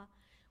Shema.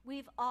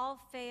 We've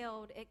all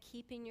failed at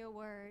keeping your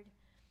word.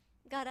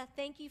 God, I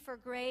thank you for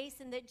grace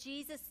and that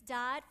Jesus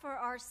died for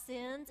our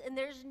sins, and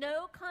there's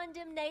no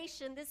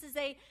condemnation. This is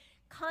a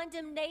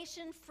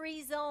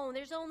condemnation-free zone.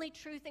 There's only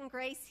truth and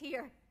grace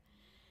here.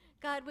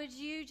 God, would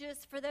you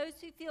just, for those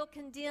who feel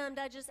condemned,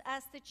 I just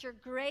ask that your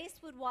grace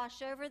would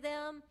wash over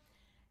them,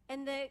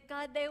 and that,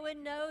 God, they would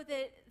know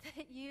that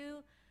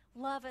you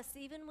love us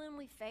even when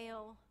we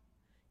fail.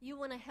 You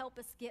want to help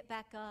us get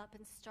back up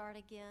and start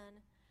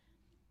again.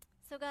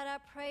 So, God, I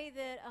pray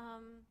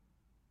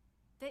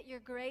that your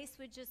grace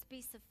would just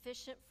be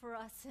sufficient for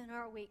us in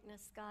our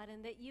weakness, God,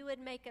 and that you would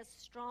make us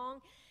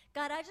strong.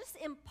 God, I just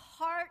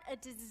impart a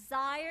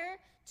desire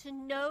to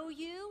know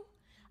you.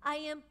 I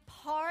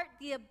impart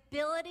the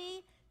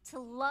ability to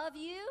love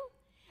you,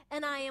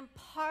 and I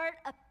impart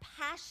a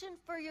passion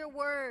for your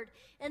word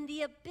and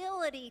the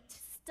ability to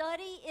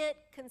study it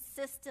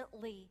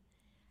consistently,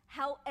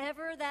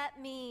 however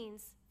that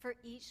means for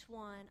each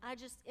one. I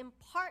just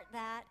impart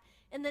that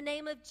in the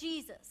name of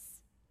Jesus.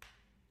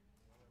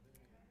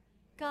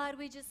 God,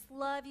 we just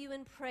love you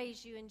and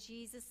praise you in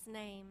Jesus'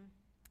 name.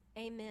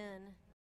 Amen.